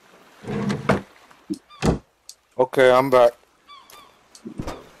 Okay, I'm back.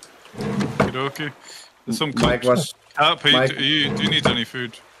 Okay. There's some cooked. Do you need any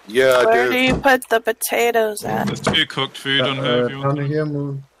food? Yeah, I do. Where do you put the potatoes at? There's two cooked food on here if you want. On here,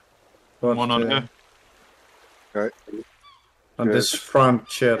 Moon. But, one on here. Okay. On this front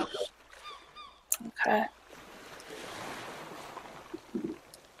chip. Okay.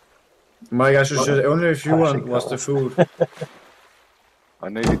 Mike, I should say only if you want was the food. I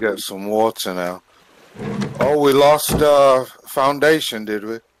need to get some water now. Oh, we lost foundation, did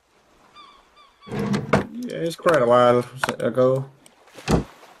we? Yeah, it's quite a while ago.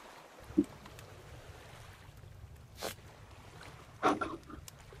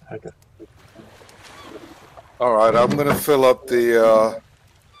 okay. All right, I'm gonna fill up the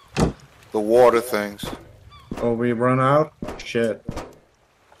water things. Oh, we run out? Shit.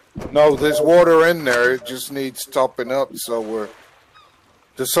 No, there's water in there. It just needs topping up. So we're.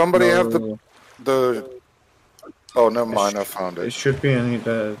 Does somebody have the? Oh, never mind. I found it. It should be in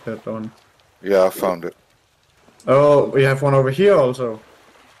that one. Yeah, I found it. Oh, we have one over here also.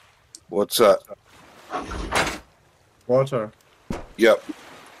 What's that? Water. Yep.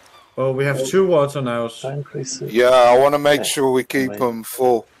 Oh, we have two water now. Yeah, I want to make sure we keep them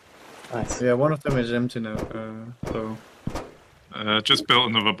full. Nice. Yeah, one of them is empty now. Just built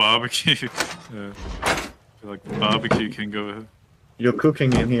another barbecue. Feel like the barbecue king over here. You're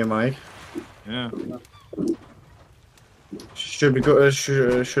cooking in here, Mike. Yeah. Should we go?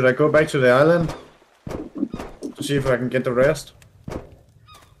 Should I go back to the island to see if I can get the rest?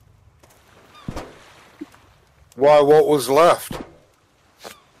 Why? What was left?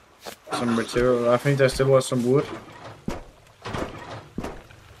 Some material. I think there still was some wood.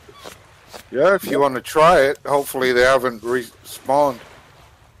 Yeah, if you want to try it. Hopefully they haven't respawned.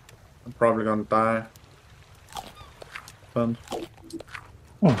 I'm probably gonna die. Fun.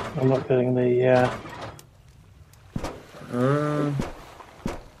 I'm not getting the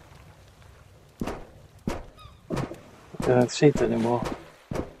sheet anymore.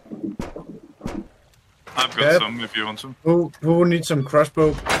 I've got some if you want some. Who needs some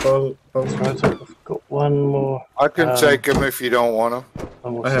crossbow bolts? Right, I've got one more. I can take them if you don't want them.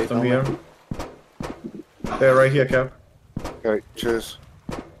 One more I have sheet them on here. there. They're right here, Cap. Okay, cheers.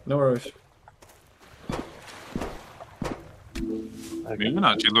 No worries. Moon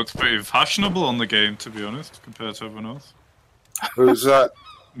actually looks pretty fashionable on the game, to be honest, compared to everyone else. Who's that?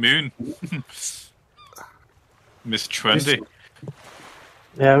 Moon. Miss Trendy.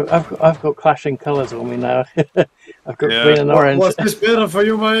 Yeah, I've got clashing colours on me now. I've got green and orange. What's this better for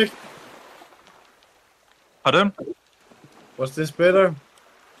you, Mike? Pardon? What's this better?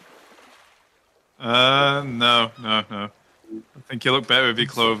 No. I think you look better if you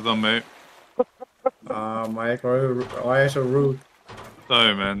clothed on, mate. Mike, why are you so rude?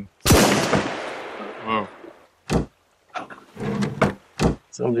 Sorry, man. Whoa.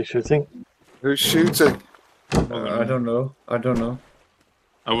 Somebody shooting. Who's shooting? I don't know.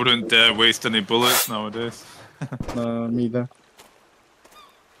 I wouldn't dare waste any bullets nowadays. Neither.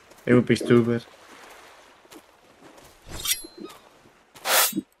 It would be stupid.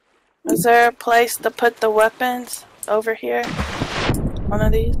 Is there a place to put the weapons over here? One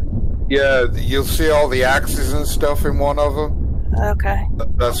of these? Yeah, you'll see all the axes and stuff in one of them. Okay.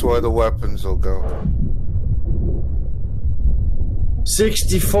 That's where the weapons will go.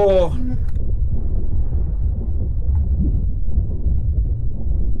 64.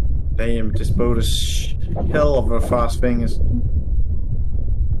 Damn, this boat is hell of a fast fingers.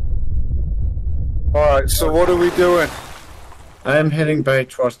 Alright, so what are we doing? I am heading back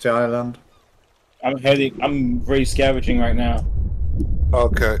towards the island. I'm really scavenging right now.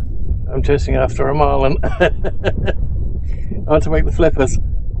 Okay. I'm chasing after a marlin. I want to make the flippers.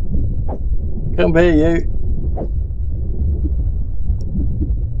 Come here, you.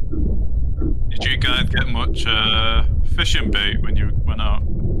 Did you guys get much fishing bait when you went out?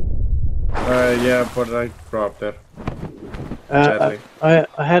 Yeah, but I dropped it. Sadly. I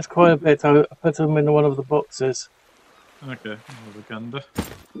had quite a bit. I put them in one of the boxes. Okay, propaganda.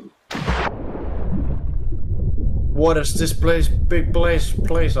 What is this place? Big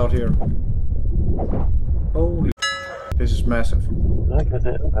place out here. Holy, this is massive. I got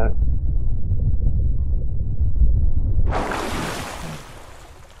it back.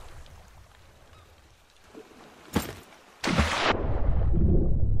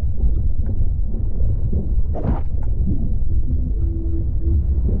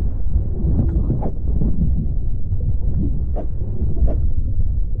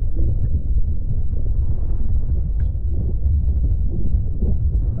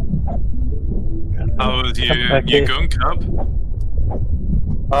 How was your gun, Cub?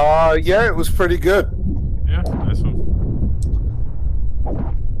 Yeah, it was pretty good. Yeah, nice one.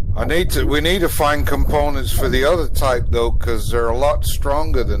 We need to find components for the other type though, because they're a lot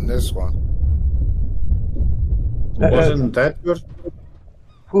stronger than this one. Wasn't that good?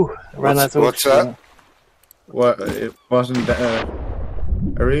 Whew, What's that? What? It wasn't that.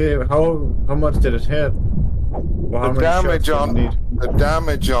 Really? How much did it hit? Well, how The many damage shots on did it need? the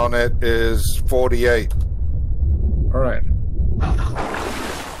damage on it is 48. All right.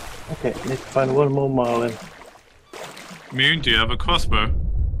 Okay, need to find one more marlin. Moon, do you have a crossbow?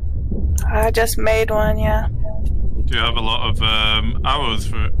 I just made one, yeah. Do you have a lot of arrows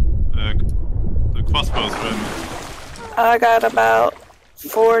for it? The crossbows for it? I got about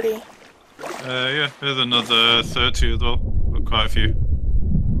 40. Yeah, there's another 30 as well. Got quite a few.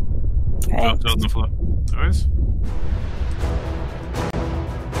 Thanks. Dropped on the floor. There is.